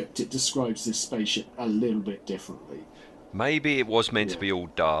the script it describes this spaceship a little bit differently. Maybe it was meant to be all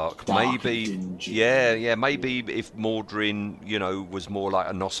dark. Maybe, and dingy. Yeah. Maybe if Mawdryn, was more like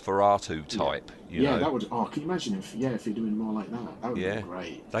a Nosferatu type. You know. That would. Oh, can you imagine if you're doing more like that? That would be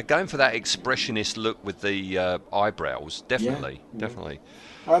great. They're going for that expressionist look with the eyebrows. Definitely.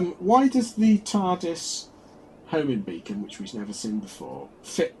 Why does the TARDIS homing beacon, which we've never seen before,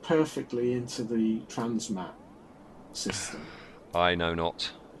 fit perfectly into the Transmat system? I know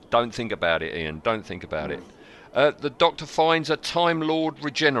not. Don't think about it, Ian. Don't think about it. The Doctor finds a Time Lord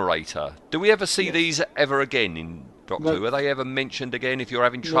regenerator. Do we ever see these ever again in Doctor Who? Are they ever mentioned again? If you're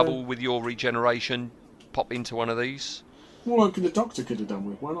having trouble with your regeneration, pop into one of these? Well, the Doctor could have done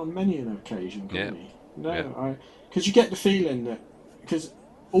with one on many an occasion, couldn't he? No, because you get the feeling that because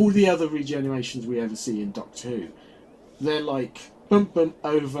all the other regenerations we ever see in Doctor Who, they're like bump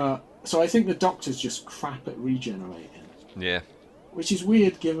over. So I think the Doctor's just crap at regenerating. Yeah. Which is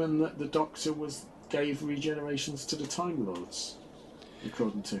weird, given that the Doctor gave regenerations to the Time Lords,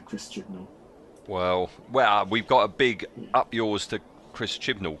 according to Chris Chibnall. Well, we've got a big up yours to Chris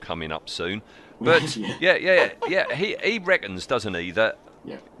Chibnall coming up soon. But he reckons, doesn't he, that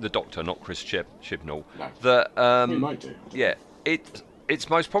the Doctor, not Chris Chibnall, no. that he might do. Yeah, it's it's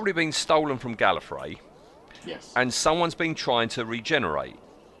most probably been stolen from Gallifrey, Yes. and someone's been trying to regenerate.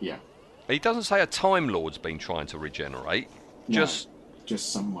 Yeah. He doesn't say a Time Lord's been trying to regenerate. No,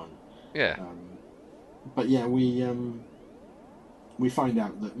 Just someone. yeah. But yeah, we find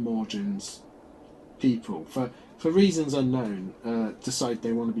out that Mawdryn's people, for reasons unknown, decide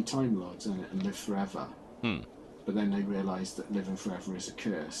they want to be Time Lords and live forever. But then they realise that living forever is a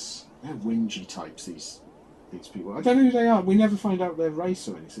curse. They're whingy types, these people. I don't know who they are. We never find out their race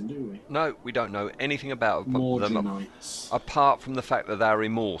or anything, do we? No, we don't know anything about them Mawdrynites. apart from the fact that they're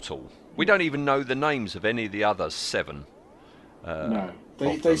immortal. We don't even know the names of any of the other 7. No,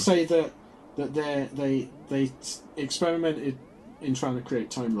 they say that they experimented in trying to create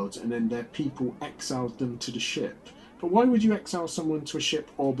Time Lords, and then their people exiled them to the ship. But why would you exile someone to a ship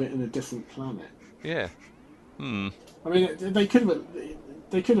orbiting a different planet? Yeah. I mean, they could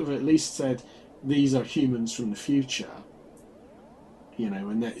have at least said these are humans from the future,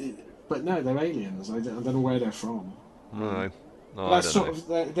 but no, they're aliens. I don't know where they're from. No, That's sort of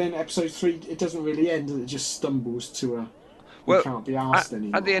then episode 3. It doesn't really end. It just stumbles to a. Well, can't be asked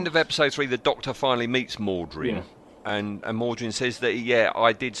anymore. At the end of episode 3, the Doctor finally meets Mawdryn. Yeah. And Mawdryn says that,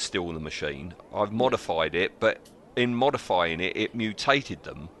 I did steal the machine. I've modified it, but in modifying it, it mutated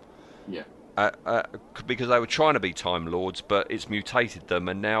them. Yeah. Because they were trying to be Time Lords, but it's mutated them,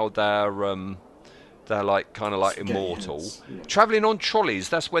 and now they're like kind of like immortal. Yeah. Travelling on trolleys.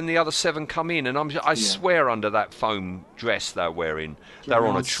 That's when the other 7 come in, and I swear under that foam dress they're wearing, they're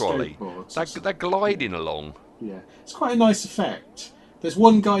on a trolley. They're gliding along. Yeah, it's quite a nice effect. There's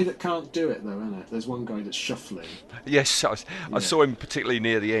one guy that can't do it, though, isn't it? There's one guy that's shuffling. Yes, I saw him particularly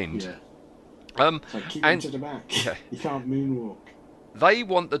near the end. Yeah. So keep him to the back. Yeah. You can't moonwalk. They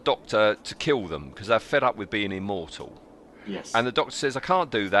want the Doctor to kill them because they're fed up with being immortal. Yes. And the Doctor says, I can't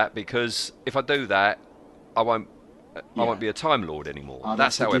do that because if I do that, I won't be a Time Lord anymore.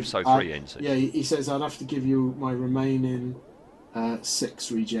 That's how episode 3 ends. Yeah, he says, I'd have to give you my remaining 6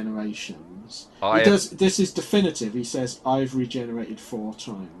 regenerations. This is definitive. He says, I've regenerated 4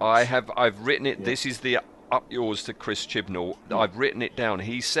 times. I've written it. Yeah. This is the up yours to Chris Chibnall. I've written it down.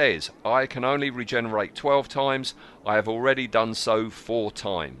 He says, I can only regenerate 12 times. I have already done so 4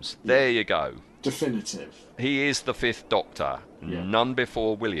 times. Yeah. There you go. Definitive. He is the 5th Doctor. Yeah. None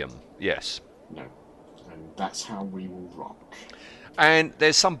before William. Yes. No. And that's how we will rock. And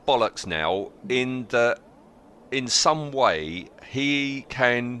there's some bollocks now in some way he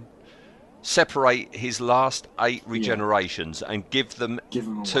can separate his last 8 regenerations and give them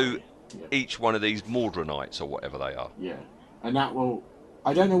to each one of these Mawdrynites or whatever they are. Yeah, and that will.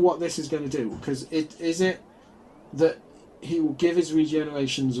 I don't know what this is going to do, because is it that he will give his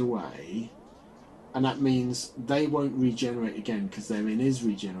regenerations away, and that means they won't regenerate again because they're in his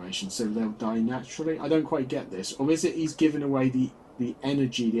regeneration, so they'll die naturally. I don't quite get this. Or is it he's giving away the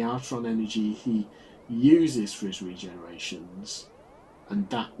energy, the Artron energy he uses for his regenerations, and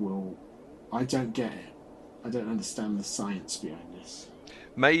that will. I don't get it. I don't understand the science behind this.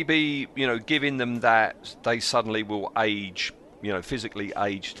 Maybe, giving them that, they suddenly will age, physically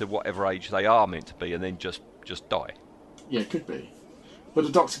age to whatever age they are meant to be, and then just die. Yeah, it could be. But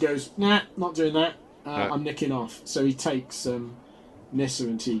the Doctor goes, nah, not doing that. I'm nicking off. So he takes Nyssa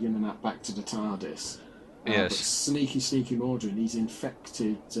and Tegan and that back to the TARDIS. Yes. But sneaky Mawdryn, he's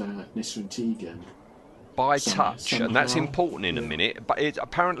infected Nyssa and Tegan. By touch, and that's important in a minute. But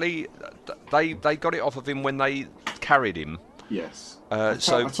apparently, they got it off of him when they carried him. Yes. I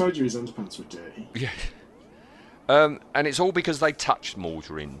told you his underpants were dirty. Yeah. And it's all because they touched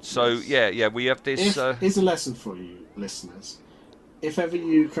Mawdryn. So yes. We have this. Here's a lesson for you, listeners. If ever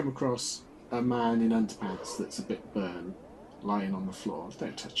you come across a man in underpants that's a bit burnt, lying on the floor,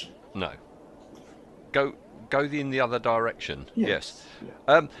 don't touch him. No. Go in the other direction. Yes.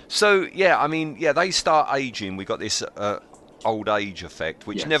 Yeah. They start aging. We got this old age effect,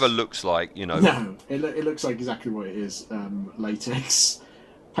 which never looks like, No, it looks like exactly what it is. Latex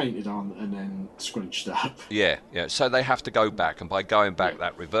painted on and then scrunched up. Yeah. So they have to go back, and by going back,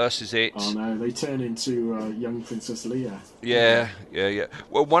 that reverses it. Oh no, they turn into young Princess Leia. Yeah.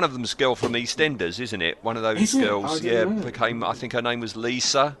 Well, one of them's girl from EastEnders, isn't it? One of those girls, became. I think her name was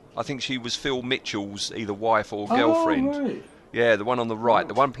Lisa. I think she was Phil Mitchell's either wife or girlfriend. Oh, right. Yeah, the one on the right,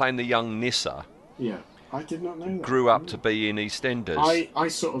 the one playing the young Nyssa. Yeah, I did not know that. Grew up to be in EastEnders. I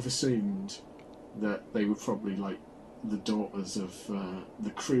sort of assumed that they would probably the daughters of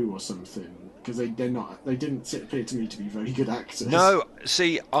the crew or something, because they didn't appear to me to be very good actors. No,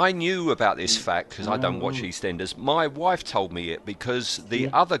 see, I knew about this fact because I don't watch EastEnders. My wife told me it because the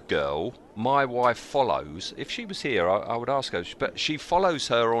other girl my wife follows, if she was here, I would ask her, but she follows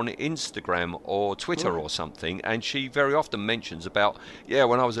her on Instagram or Twitter or something, and she very often mentions about,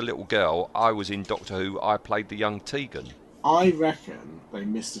 when I was a little girl, I was in Doctor Who, I played the young Tegan. I reckon they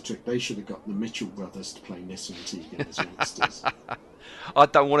missed a trick. They should have got the Mitchell brothers to play Nissa and Tegan as youngsters. I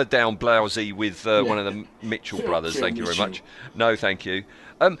don't want to down blousy with one of the Mitchell brothers, thank you very much. No, thank you.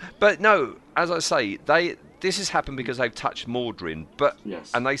 But no, as I say, this has happened because they've touched Mawdryn,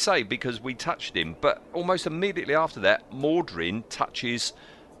 and they say because we touched him, but almost immediately after that, Mawdryn touches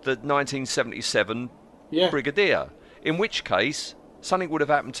the 1977 Brigadier, in which case something would have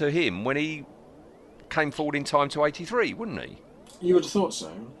happened to him when he came forward in time to 83, wouldn't he? You would have thought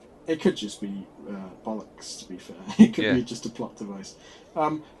so. It could just be bollocks, to be fair. It could be just a plot device.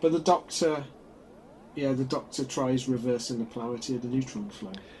 But the Doctor tries reversing the polarity of the neutron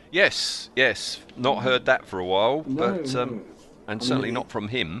flow. Yes. Not heard that for a while, no. And certainly not from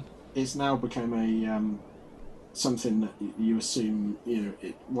him. It's now become a something that you assume,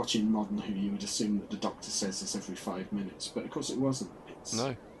 watching Modern Who, you would assume that the Doctor says this every 5 minutes, but of course it wasn't.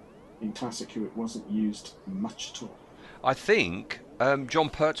 No. In Classic Who, it wasn't used much at all. I think John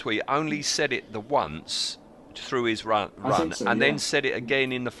Pertwee only said it the once through his run and then said it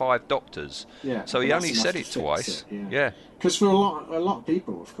again in the Five Doctors. Yeah, so he only said it twice. Yeah. Because for a lot of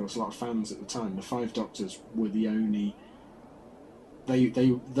people, of course, a lot of fans at the time, the Five Doctors were the only.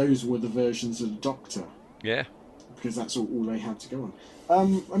 Those were the versions of the Doctor. Yeah. Because that's all they had to go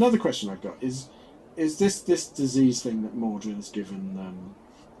on. Another question I've got is this disease thing that Mawdryn's given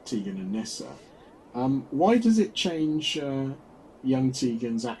Tegan and Nissa? Why does it change young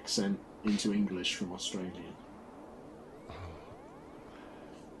Tegan's accent into English from Australian?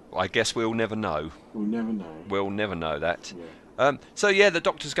 I guess we'll never know. We'll never know. We'll never know that. Yeah. The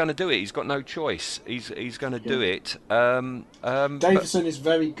Doctor's going to do it. He's got no choice. He's going to do it. Davison is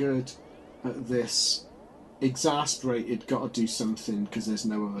very good at this. Exasperated, got to do something because there's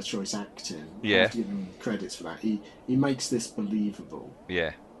no other choice acting. Yeah. I have to give him credits for that. He makes this believable.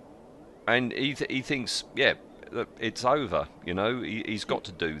 Yeah. And he thinks, it's over. He's got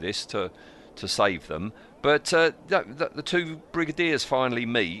to do this to save them. But the two brigadiers finally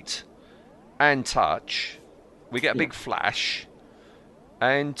meet and touch. We get a big flash,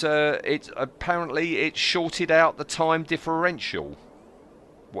 and it shorted out the time differential,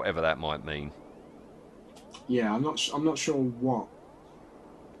 whatever that might mean. Yeah, I'm not sure what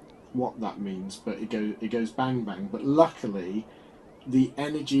that means, but it goes bang bang. But luckily, the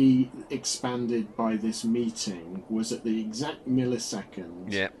energy expanded by this meeting was at the exact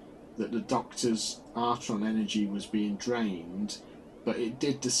millisecond that the Doctor's Artron energy was being drained, but it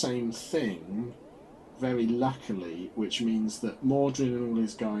did the same thing very luckily, which means that Mawdryn and all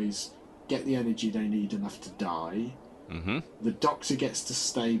his guys get the energy they need enough to die. Mm-hmm. The Doctor gets to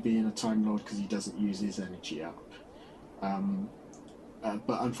stay being a Time Lord because he doesn't use his energy up.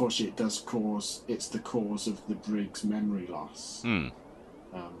 But unfortunately, it's the cause of the Brig's memory loss. The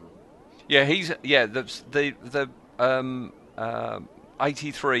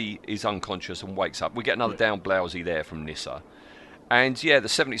 83 is unconscious and wakes up. We get another down blousy there from Nissa. And the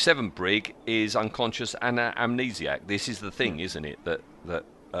 77 Brig is unconscious and amnesiac. This is the thing, isn't it, that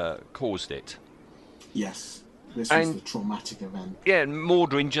caused it? Yes. This was the traumatic event. Yeah, and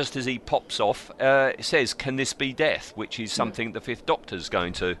Mawdryn, just as he pops off, says, "Can this be death?" Which is something the Fifth Doctor's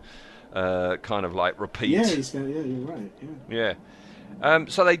going to kind of like repeat. Yeah, you're right. Yeah.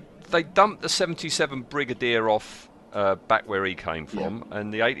 So they dump the 77 Brigadier off back where he came from,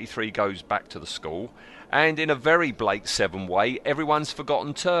 and the 83 goes back to the school. And in a very Blake Seven way, everyone's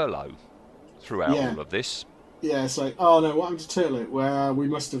forgotten Turlough throughout all of this. Yeah, it's like, oh no, what happened to Turlough? Well, we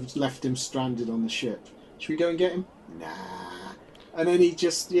must have left him stranded on the ship. Should we go and get him? Nah. And then he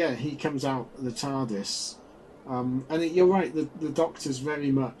comes out of the TARDIS. You're right, the Doctor's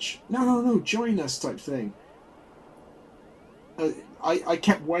very much, no, join us type thing. I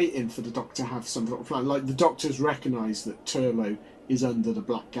kept waiting for the Doctor to have some sort of plan. Like, the Doctor's recognised that Turlough is under the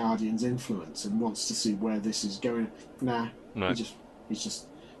Black Guardian's influence and wants to see where this is going. Nah. No.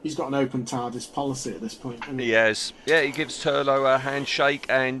 He's got an open TARDIS policy at this point. He has. Yeah, he gives Turlough a handshake,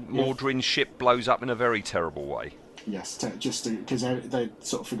 and Mawdryn's ship blows up in a very terrible way. Yes, just because they'd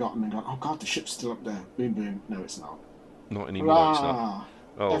sort of forgotten and gone, oh God, the ship's still up there. Boom, boom. No, it's not. Not anymore, it's not.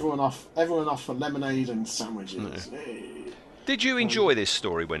 Oh. Everyone off for lemonade and sandwiches. No. Hey. Did you enjoy this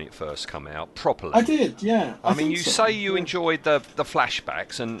story when it first came out properly? I did, yeah. I mean, think you so, say you yeah. enjoyed the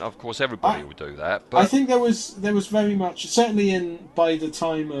flashbacks, and of course everybody will do that. But I think there was very much, certainly by the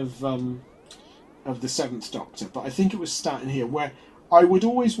time of the Seventh Doctor, but I think it was starting here where I would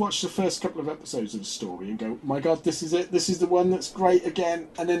always watch the first couple of episodes of the story and go, "My God, this is it! This is the one that's great again."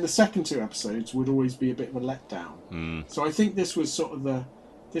 And then the second 2 episodes would always be a bit of a letdown. So I think this was sort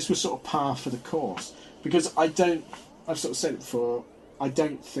of par for the course, because I've sort of said it before, I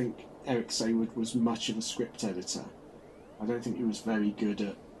don't think Eric Saywood was much of a script editor. I don't think he was very good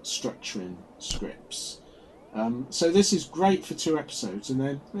at structuring scripts. So this is great for 2 episodes, and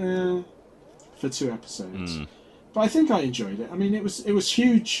then for 2 episodes. But I think I enjoyed it. I mean, it was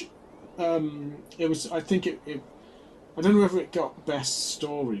huge. It was. I think it. I don't know whether it got best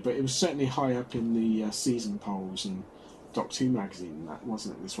story, but it was certainly high up in the season polls and Doctor Who magazine. And that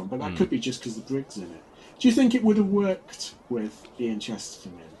wasn't it, this one, but that could be just because the Brig's in it. Do you think it would have worked with Ian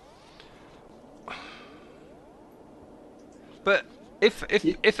Chesterton in? But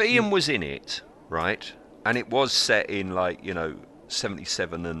if Ian was in it, right, and it was set in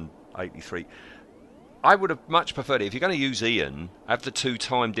 77 and 83, I would have much preferred it. If you're going to use Ian, have the 2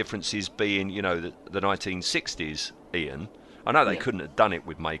 time differences being, the 1960s Ian. I know they couldn't have done it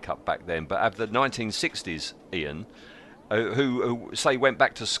with makeup back then, but have the 1960s Ian, who say went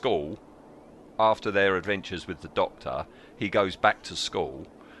back to school after their adventures with the Doctor. He goes back to school.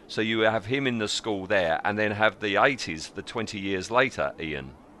 So you have him in the school there, and then have the 80s, the 20 years later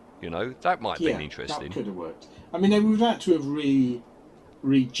Ian. That might have been interesting. That could have worked. I mean, they would have had to have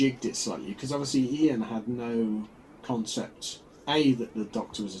rejigged it slightly, because obviously Ian had no concept, A, that the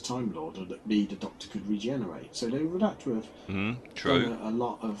Doctor was a Time Lord, or that B, the Doctor could regenerate. So they would have to have done a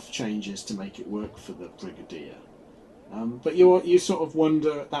lot of changes to make it work for the Brigadier. But you sort of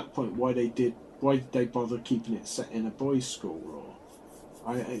wonder at that point why did they bother keeping it set in a boys' school,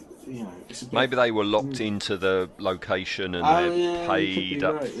 or it's a bit, maybe they were locked into the location and they're paid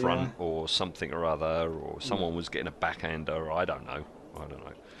up front or something or other, or someone was getting a backhander. I don't know.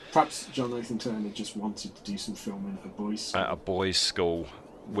 Perhaps John Nathan Turner just wanted to do some filming at a boys' school. At a boys' school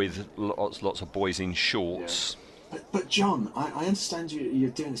with lots of boys in shorts. Yeah. But John, I understand you're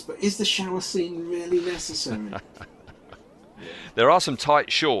doing this, but is the shower scene really necessary? There are some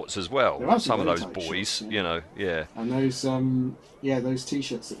tight shorts as well. There are some of those boys, shorts, yeah. And those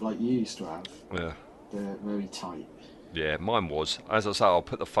t-shirts that you used to have. Yeah. They're very tight. Yeah, mine was. As I say, I'll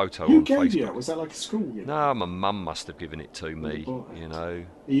put the photo Who on Facebook. Who gave you that? Was that like a school gift? No, my mum must have given it to me. Are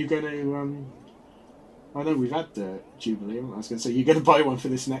you going to... I know we've had the Jubilee. I was going to say, you're going to buy one for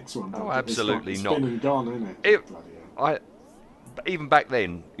this next one. Oh, absolutely it's not. It's been and gone, isn't it? Even back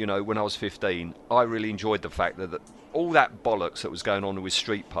then, when I was 15, I really enjoyed the fact that all that bollocks that was going on with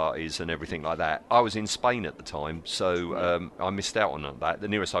street parties and everything like that. I was in Spain at the time, so I missed out on that. The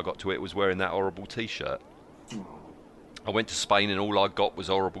nearest I got to it was wearing that horrible T-shirt. Oh. I went to Spain and all I got was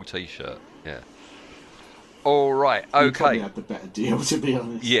a horrible T-shirt. Yeah. All right. Okay. You probably had the better deal, to be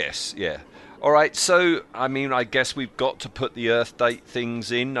honest. Yes. Yeah. All right. So, I mean, I guess we've got to put the Earth date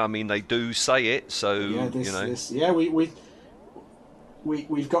things in. I mean, they do say it, so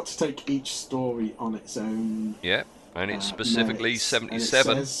we've got to take each story on its own. Yeah. And it's specifically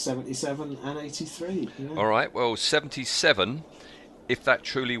 77. And it says 77 and 83. Yeah. All right. Well, 77. If that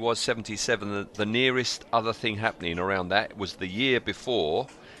truly was 77, the nearest other thing happening around that was the year before,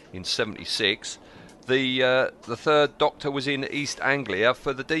 in 76, the third Doctor was in East Anglia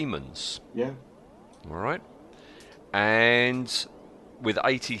for the Demons. Yeah. All right. And with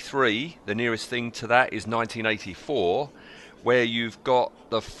 83, the nearest thing to that is 1984, where you've got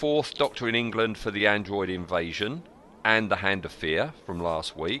the fourth Doctor in England for the android invasion and the Hand of Fear from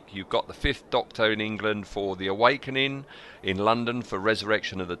last week. You've got the fifth Doctor in England for the Awakening, in London for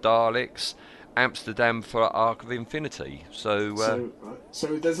Resurrection of the Daleks, Amsterdam for Arc of Infinity. So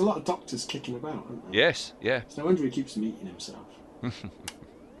there's a lot of Doctors kicking about, aren't there? Yes, yeah. So no wonder he keeps meeting himself.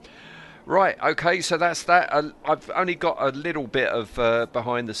 Right, okay, so that's that. I've only got a little bit of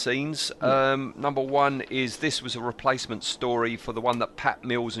behind the scenes. Number one is this was a replacement story for the one that Pat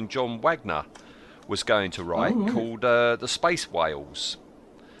Mills and John Wagner was going to write, called The Space Whales.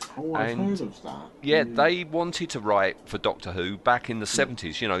 Oh, I've heard of that. Yeah, they wanted to write for Doctor Who back in the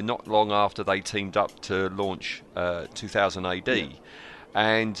 70s, not long after they teamed up to launch 2000 AD. Yeah.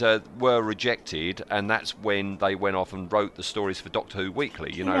 And were rejected, and that's when they went off and wrote the stories for Doctor Who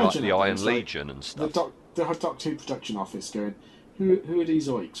Weekly, like the Iron Legion and stuff. The Doctor Who production office going, who are these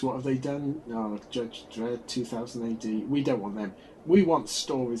oiks? What have they done? Oh, Judge Dredd, 2000 AD. We don't want them. We want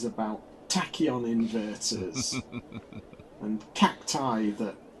stories about tachyon inverters and cacti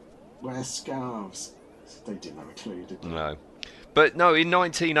that wear scarves. They didn't have a clue, did they? No. But no, in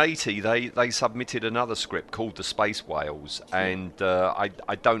 1980 they submitted another script called The Space Whales, and I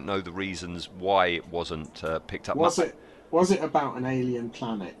don't know the reasons why it wasn't picked up. Was it about an alien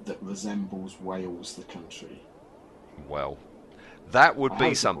planet that resembles Wales, the country? Well, that would I be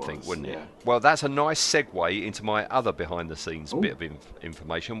hope it something, was, wouldn't it? yeah. Well, that's a nice segue into my other behind-the-scenes bit of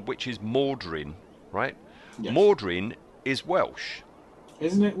information, which is Mawdryn, right? Yes. Mawdryn is Welsh.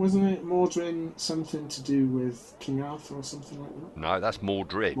 Isn't it? Wasn't it Mawdryn something to do with King Arthur or something like that? No, that's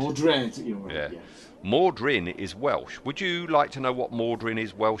Mawdryd. Mawdryd, you're right. Yeah. Yes. Mawdryn is Welsh. Would you like to know what Mawdryn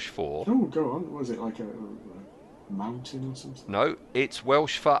is Welsh for? Oh, go on. Was it like a mountain or something? No, it's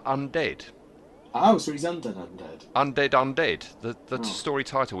Welsh for undead. Oh, so he's undead. Undead. The story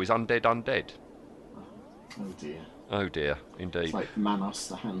title is Undead. Oh dear. Oh dear, indeed. It's like Manos,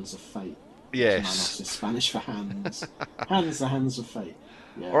 the hands of fate. Yes. Manos is Spanish for hands. Hands, the hands of fate.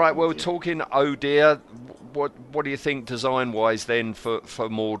 Yeah, All right, well, dear. talking oh dear, what do you think design-wise then for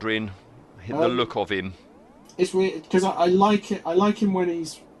Mawdryn? The look of him. It's weird because I like it. I like him when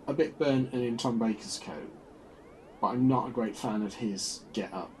he's a bit burnt and in Tom Baker's coat, but I'm not a great fan of his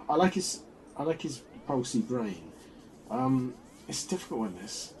get-up. I like his pulsy brain. It's a difficult one,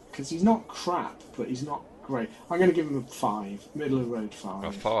 this, because he's not crap, but he's not great. I'm going to give him a 5, middle of the road 5.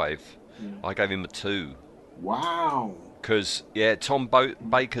 A 5. Yeah. I gave him a 2. Wow. Because Tom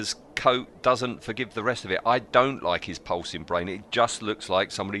Baker's coat doesn't forgive the rest of it. I don't like his pulsing brain. It just looks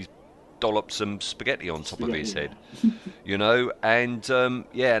like somebody's dolloped some spaghetti on top of his head, you know. And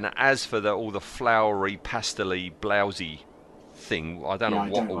and as for all the flowery, pastel-y, blousey thing, I don't know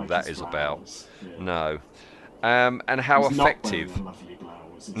what all that is about. Yeah. No. And how he's effective. Not wearing a lovely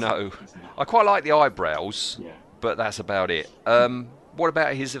blouse, No. I quite like the eyebrows, yeah, but that's about it. What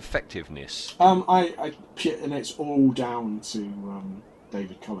about his effectiveness? and it's all down to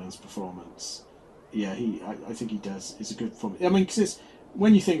David Collins' performance. Yeah, I think he does. It's a good performance. I mean, because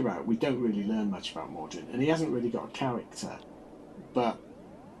when you think about it, we don't really learn much about Mawdryn, and he hasn't really got a character. But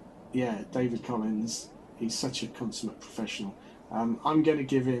yeah, David Collins, he's such a consummate professional. I'm going to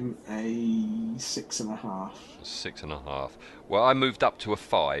give him a 6.5. 6.5. Well, I moved up to a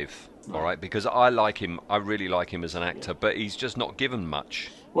 5. Right. All right, because I like him. I really like him as an actor, but he's just not given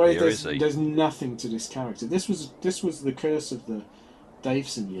much. Well, here, is he? There's nothing to this character. This was the curse of the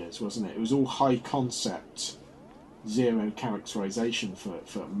Davison years, wasn't it? It was all high concept, zero characterization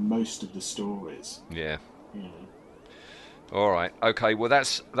for most of the stories. Yeah. You know. All right. Okay. Well,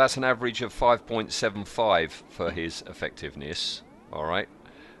 that's an average of 5.75 for his effectiveness. All right.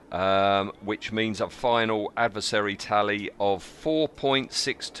 Which means a final adversary tally of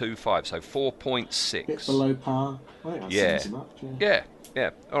 4.625. So 4.6. Bit below par. I think that Yeah. sums him up. Yeah.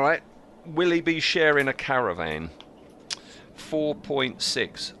 All right. Will he be sharing a caravan?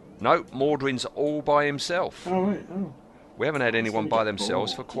 4.6. No, Mawdryn's all by himself. Oh right. Oh. We haven't had anyone by get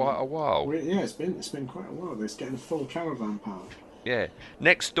themselves for bored. quite a while. Well, yeah, it's been quite a while. It's getting a full caravan park. Yeah.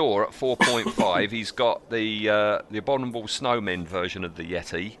 Next door at 4.5, he's got the Abominable Snowmen version of the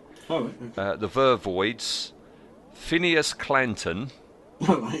Yeti, Oh right. Okay. the Vervoids, Phineas Clanton,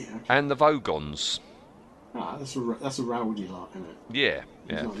 Oh, right, okay. and the Vogons. That's a rowdy lot, isn't it? Yeah.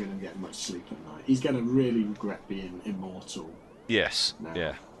 He's Yeah. not going to get much sleep at night. He's going to really regret being immortal. Yes. No.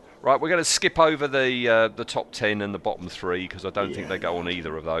 Yeah. Right, we're going to skip over the top 10 and the bottom 3 because I don't think they go on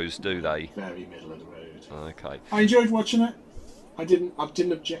either of those, do they? Very middle of the road. Okay. I enjoyed watching it. I didn't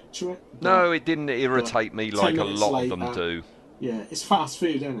object to it. No, it didn't irritate me like a lot of them do. Yeah, it's fast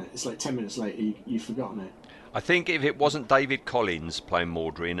food, isn't it? It's like 10 minutes later, you've forgotten it. I think if it wasn't David Collins playing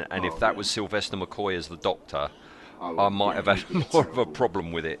Mawdryn and if that was Sylvester McCoy as the Doctor, I might have had more of a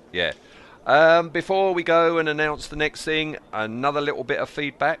problem with it. Yeah. Before we go and announce the next thing, another little bit of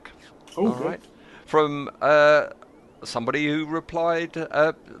feedback. Oh, all good. right. From somebody who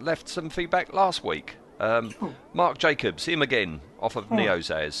left some feedback last week. Mark Jacobs, him again, off of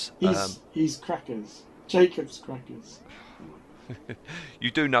Neozaz. He's crackers. Jacob's crackers.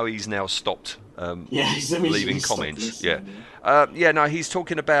 You do know he's now stopped leaving he's comments. Stopped listening, No, he's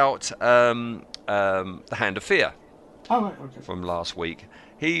talking about the Hand of Fear Oh, right, okay. from last week.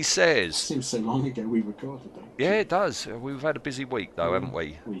 He says... Seems so long ago we recorded that. Yeah, it does. We've had a busy week, though, haven't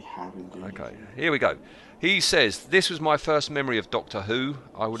we? We have indeed. Okay, here we go. He says, this was my first memory of Doctor Who.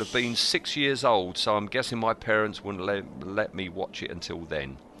 I would have been 6 years old, so I'm guessing my parents wouldn't let me watch it until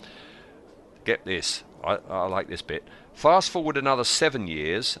then. Get this. I like this bit. Fast forward another 7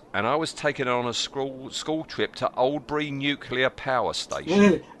 years, and I was taken on a school trip to Oldbury Nuclear Power Station.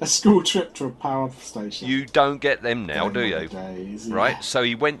 Really? A school trip to a power station? You don't get them now, do you? Days, Right? yeah. So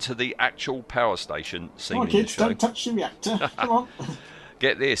he went to the actual power station, Come seen on, in the kids, show. don't touch the reactor. Come on.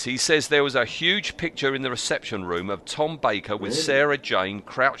 Get this. He says there was a huge picture in the reception room of Tom Baker with Really? Sarah Jane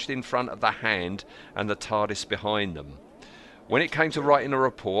crouched in front of the Hand and the TARDIS behind them. When it came to writing a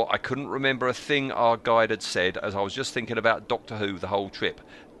report, I couldn't remember a thing our guide had said, as I was just thinking about Doctor Who the whole trip.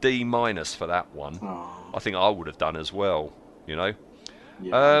 D- for that one. Oh. I think I would have done as well, you know.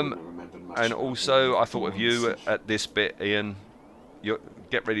 Yeah, I wouldn't have remembered much And about also, the I thought of you performance. at this bit, Ian.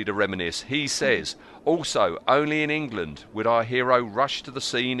 Get ready to reminisce. He says, also, only in England would our hero rush to the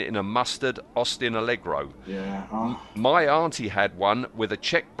scene in a mustard Austin Allegro. Yeah. Oh. My auntie had one with a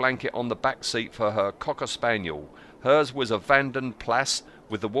check blanket on the back seat for her Cocker Spaniel. Hers was a Vanden Plas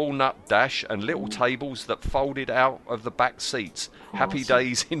with the walnut dash and little tables that folded out of the back seats. Happy Awesome.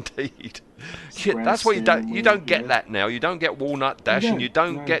 days indeed. Yeah, that's what you don't get that now. You don't get walnut dash and you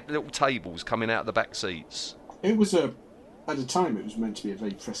don't get little tables coming out of the back seats. It was at the time it was meant to be a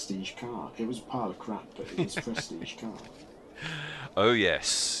very prestige car. It was a pile of crap, but it was a prestige car. Oh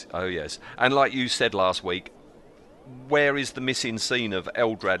yes. And like you said last week, where is the missing scene of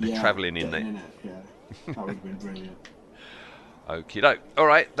Eldrad travelling in there? Yeah, that would have been brilliant. Okie doke. All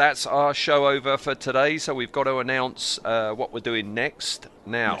right, that's our show over for today. So we've got to announce what we're doing next.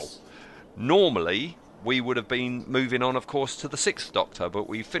 Now, normally we would have been moving on, of course, to the Sixth Doctor, but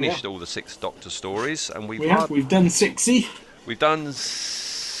we finished all the Sixth Doctor stories, and we've done 60. We've done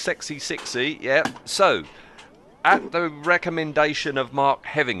sexy, yeah. So, at the recommendation of Mark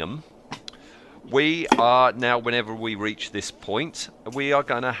Hevingham, we are now, whenever we reach this point, we are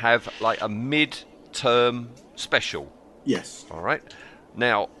going to have like a mid-term special. Yes. All right.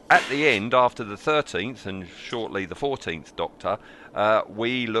 Now, at the end, after the 13th and shortly the 14th Doctor,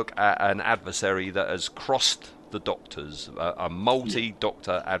 we look at an adversary that has crossed the Doctors, a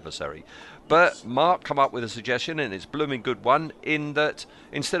multi-Doctor adversary. But Mark come up with a suggestion, and it's a blooming good one, in that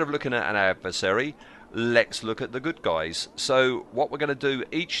instead of looking at an adversary, let's look at the good guys. So what we're going to do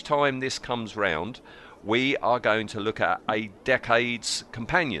each time this comes round, we are going to look at a decade's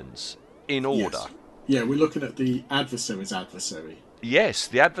companions in order. Yes. Yeah, we're looking at the adversary's adversary. Yes,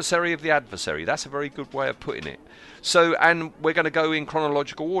 the adversary of the adversary. That's a very good way of putting it. So, and we're going to go in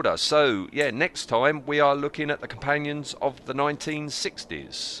chronological order. So, yeah, next time we are looking at the companions of the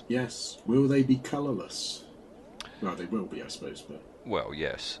 1960s. Yes. Will they be colourless? Well, they will be, I suppose, but... Well,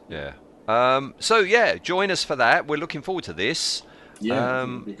 yes, yeah. So, yeah, join us for that. We're looking forward to this. Yeah,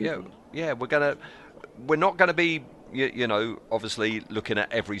 it'll be a good one. Yeah, we're not going to be, you know, obviously looking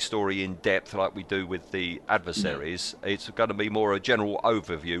at every story in depth like we do with the adversaries. No. It's going to be more a general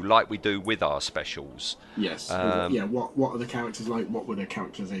overview like we do with our specials. Yes. What are the characters like? What were their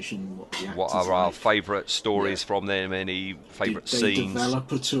characterization? What are our favourite stories from them? Any favourite scenes? Did they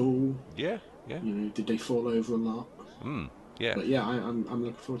develop at all? Yeah. You know, did they fall over a lot? Yeah. But yeah, I'm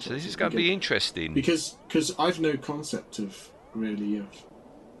looking forward to it. So this is going to be interesting. Because I've no concept of really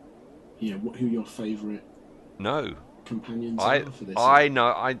who your favourite companions are for this. I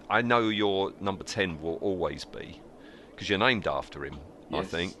know your number 10 will always be, because you're named after him. Yes. I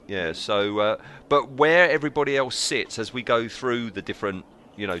think. Yeah. So, but where everybody else sits as we go through the different,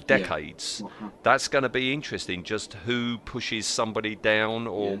 decades, that's going to be interesting. Just who pushes somebody down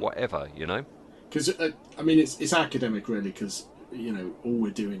or whatever, Because it's academic really, because all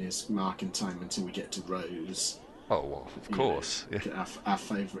we're doing is marking time until we get to Rose. Oh, well, of course. Our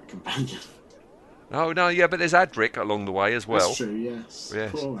favourite companion. Oh no, yeah, but there's Adric along the way as well. That's true. Yes.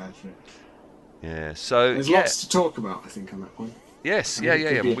 Poor Adric. Yeah. So there's lots to talk about, I think, on that one. Yes.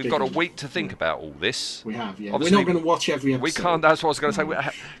 Yeah. We've got a week to think about all this. We have. Yeah. Obviously, we're not going to watch every episode. We can't. That's what I was going to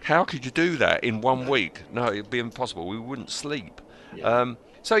say. How could you do that in 1 week? No, it'd be impossible. We wouldn't sleep. Yeah.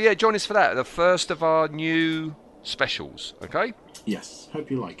 So yeah, join us for that. The first of our new specials. Okay. Yes.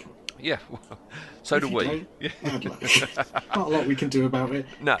 Hope you like them. Yeah, well, so do we. Bad luck. Not a lot we can do about it.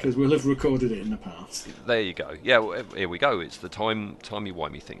 No, because we'll have recorded it in the past. There you go. Yeah, well, here we go. It's the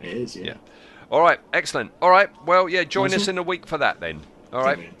timey-wimey thing. It is, yeah. All right, excellent. All right, well, yeah, join us in a week for that then. All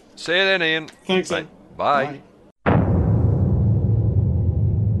right. See you then, Ian. Thanks, Ian. Bye.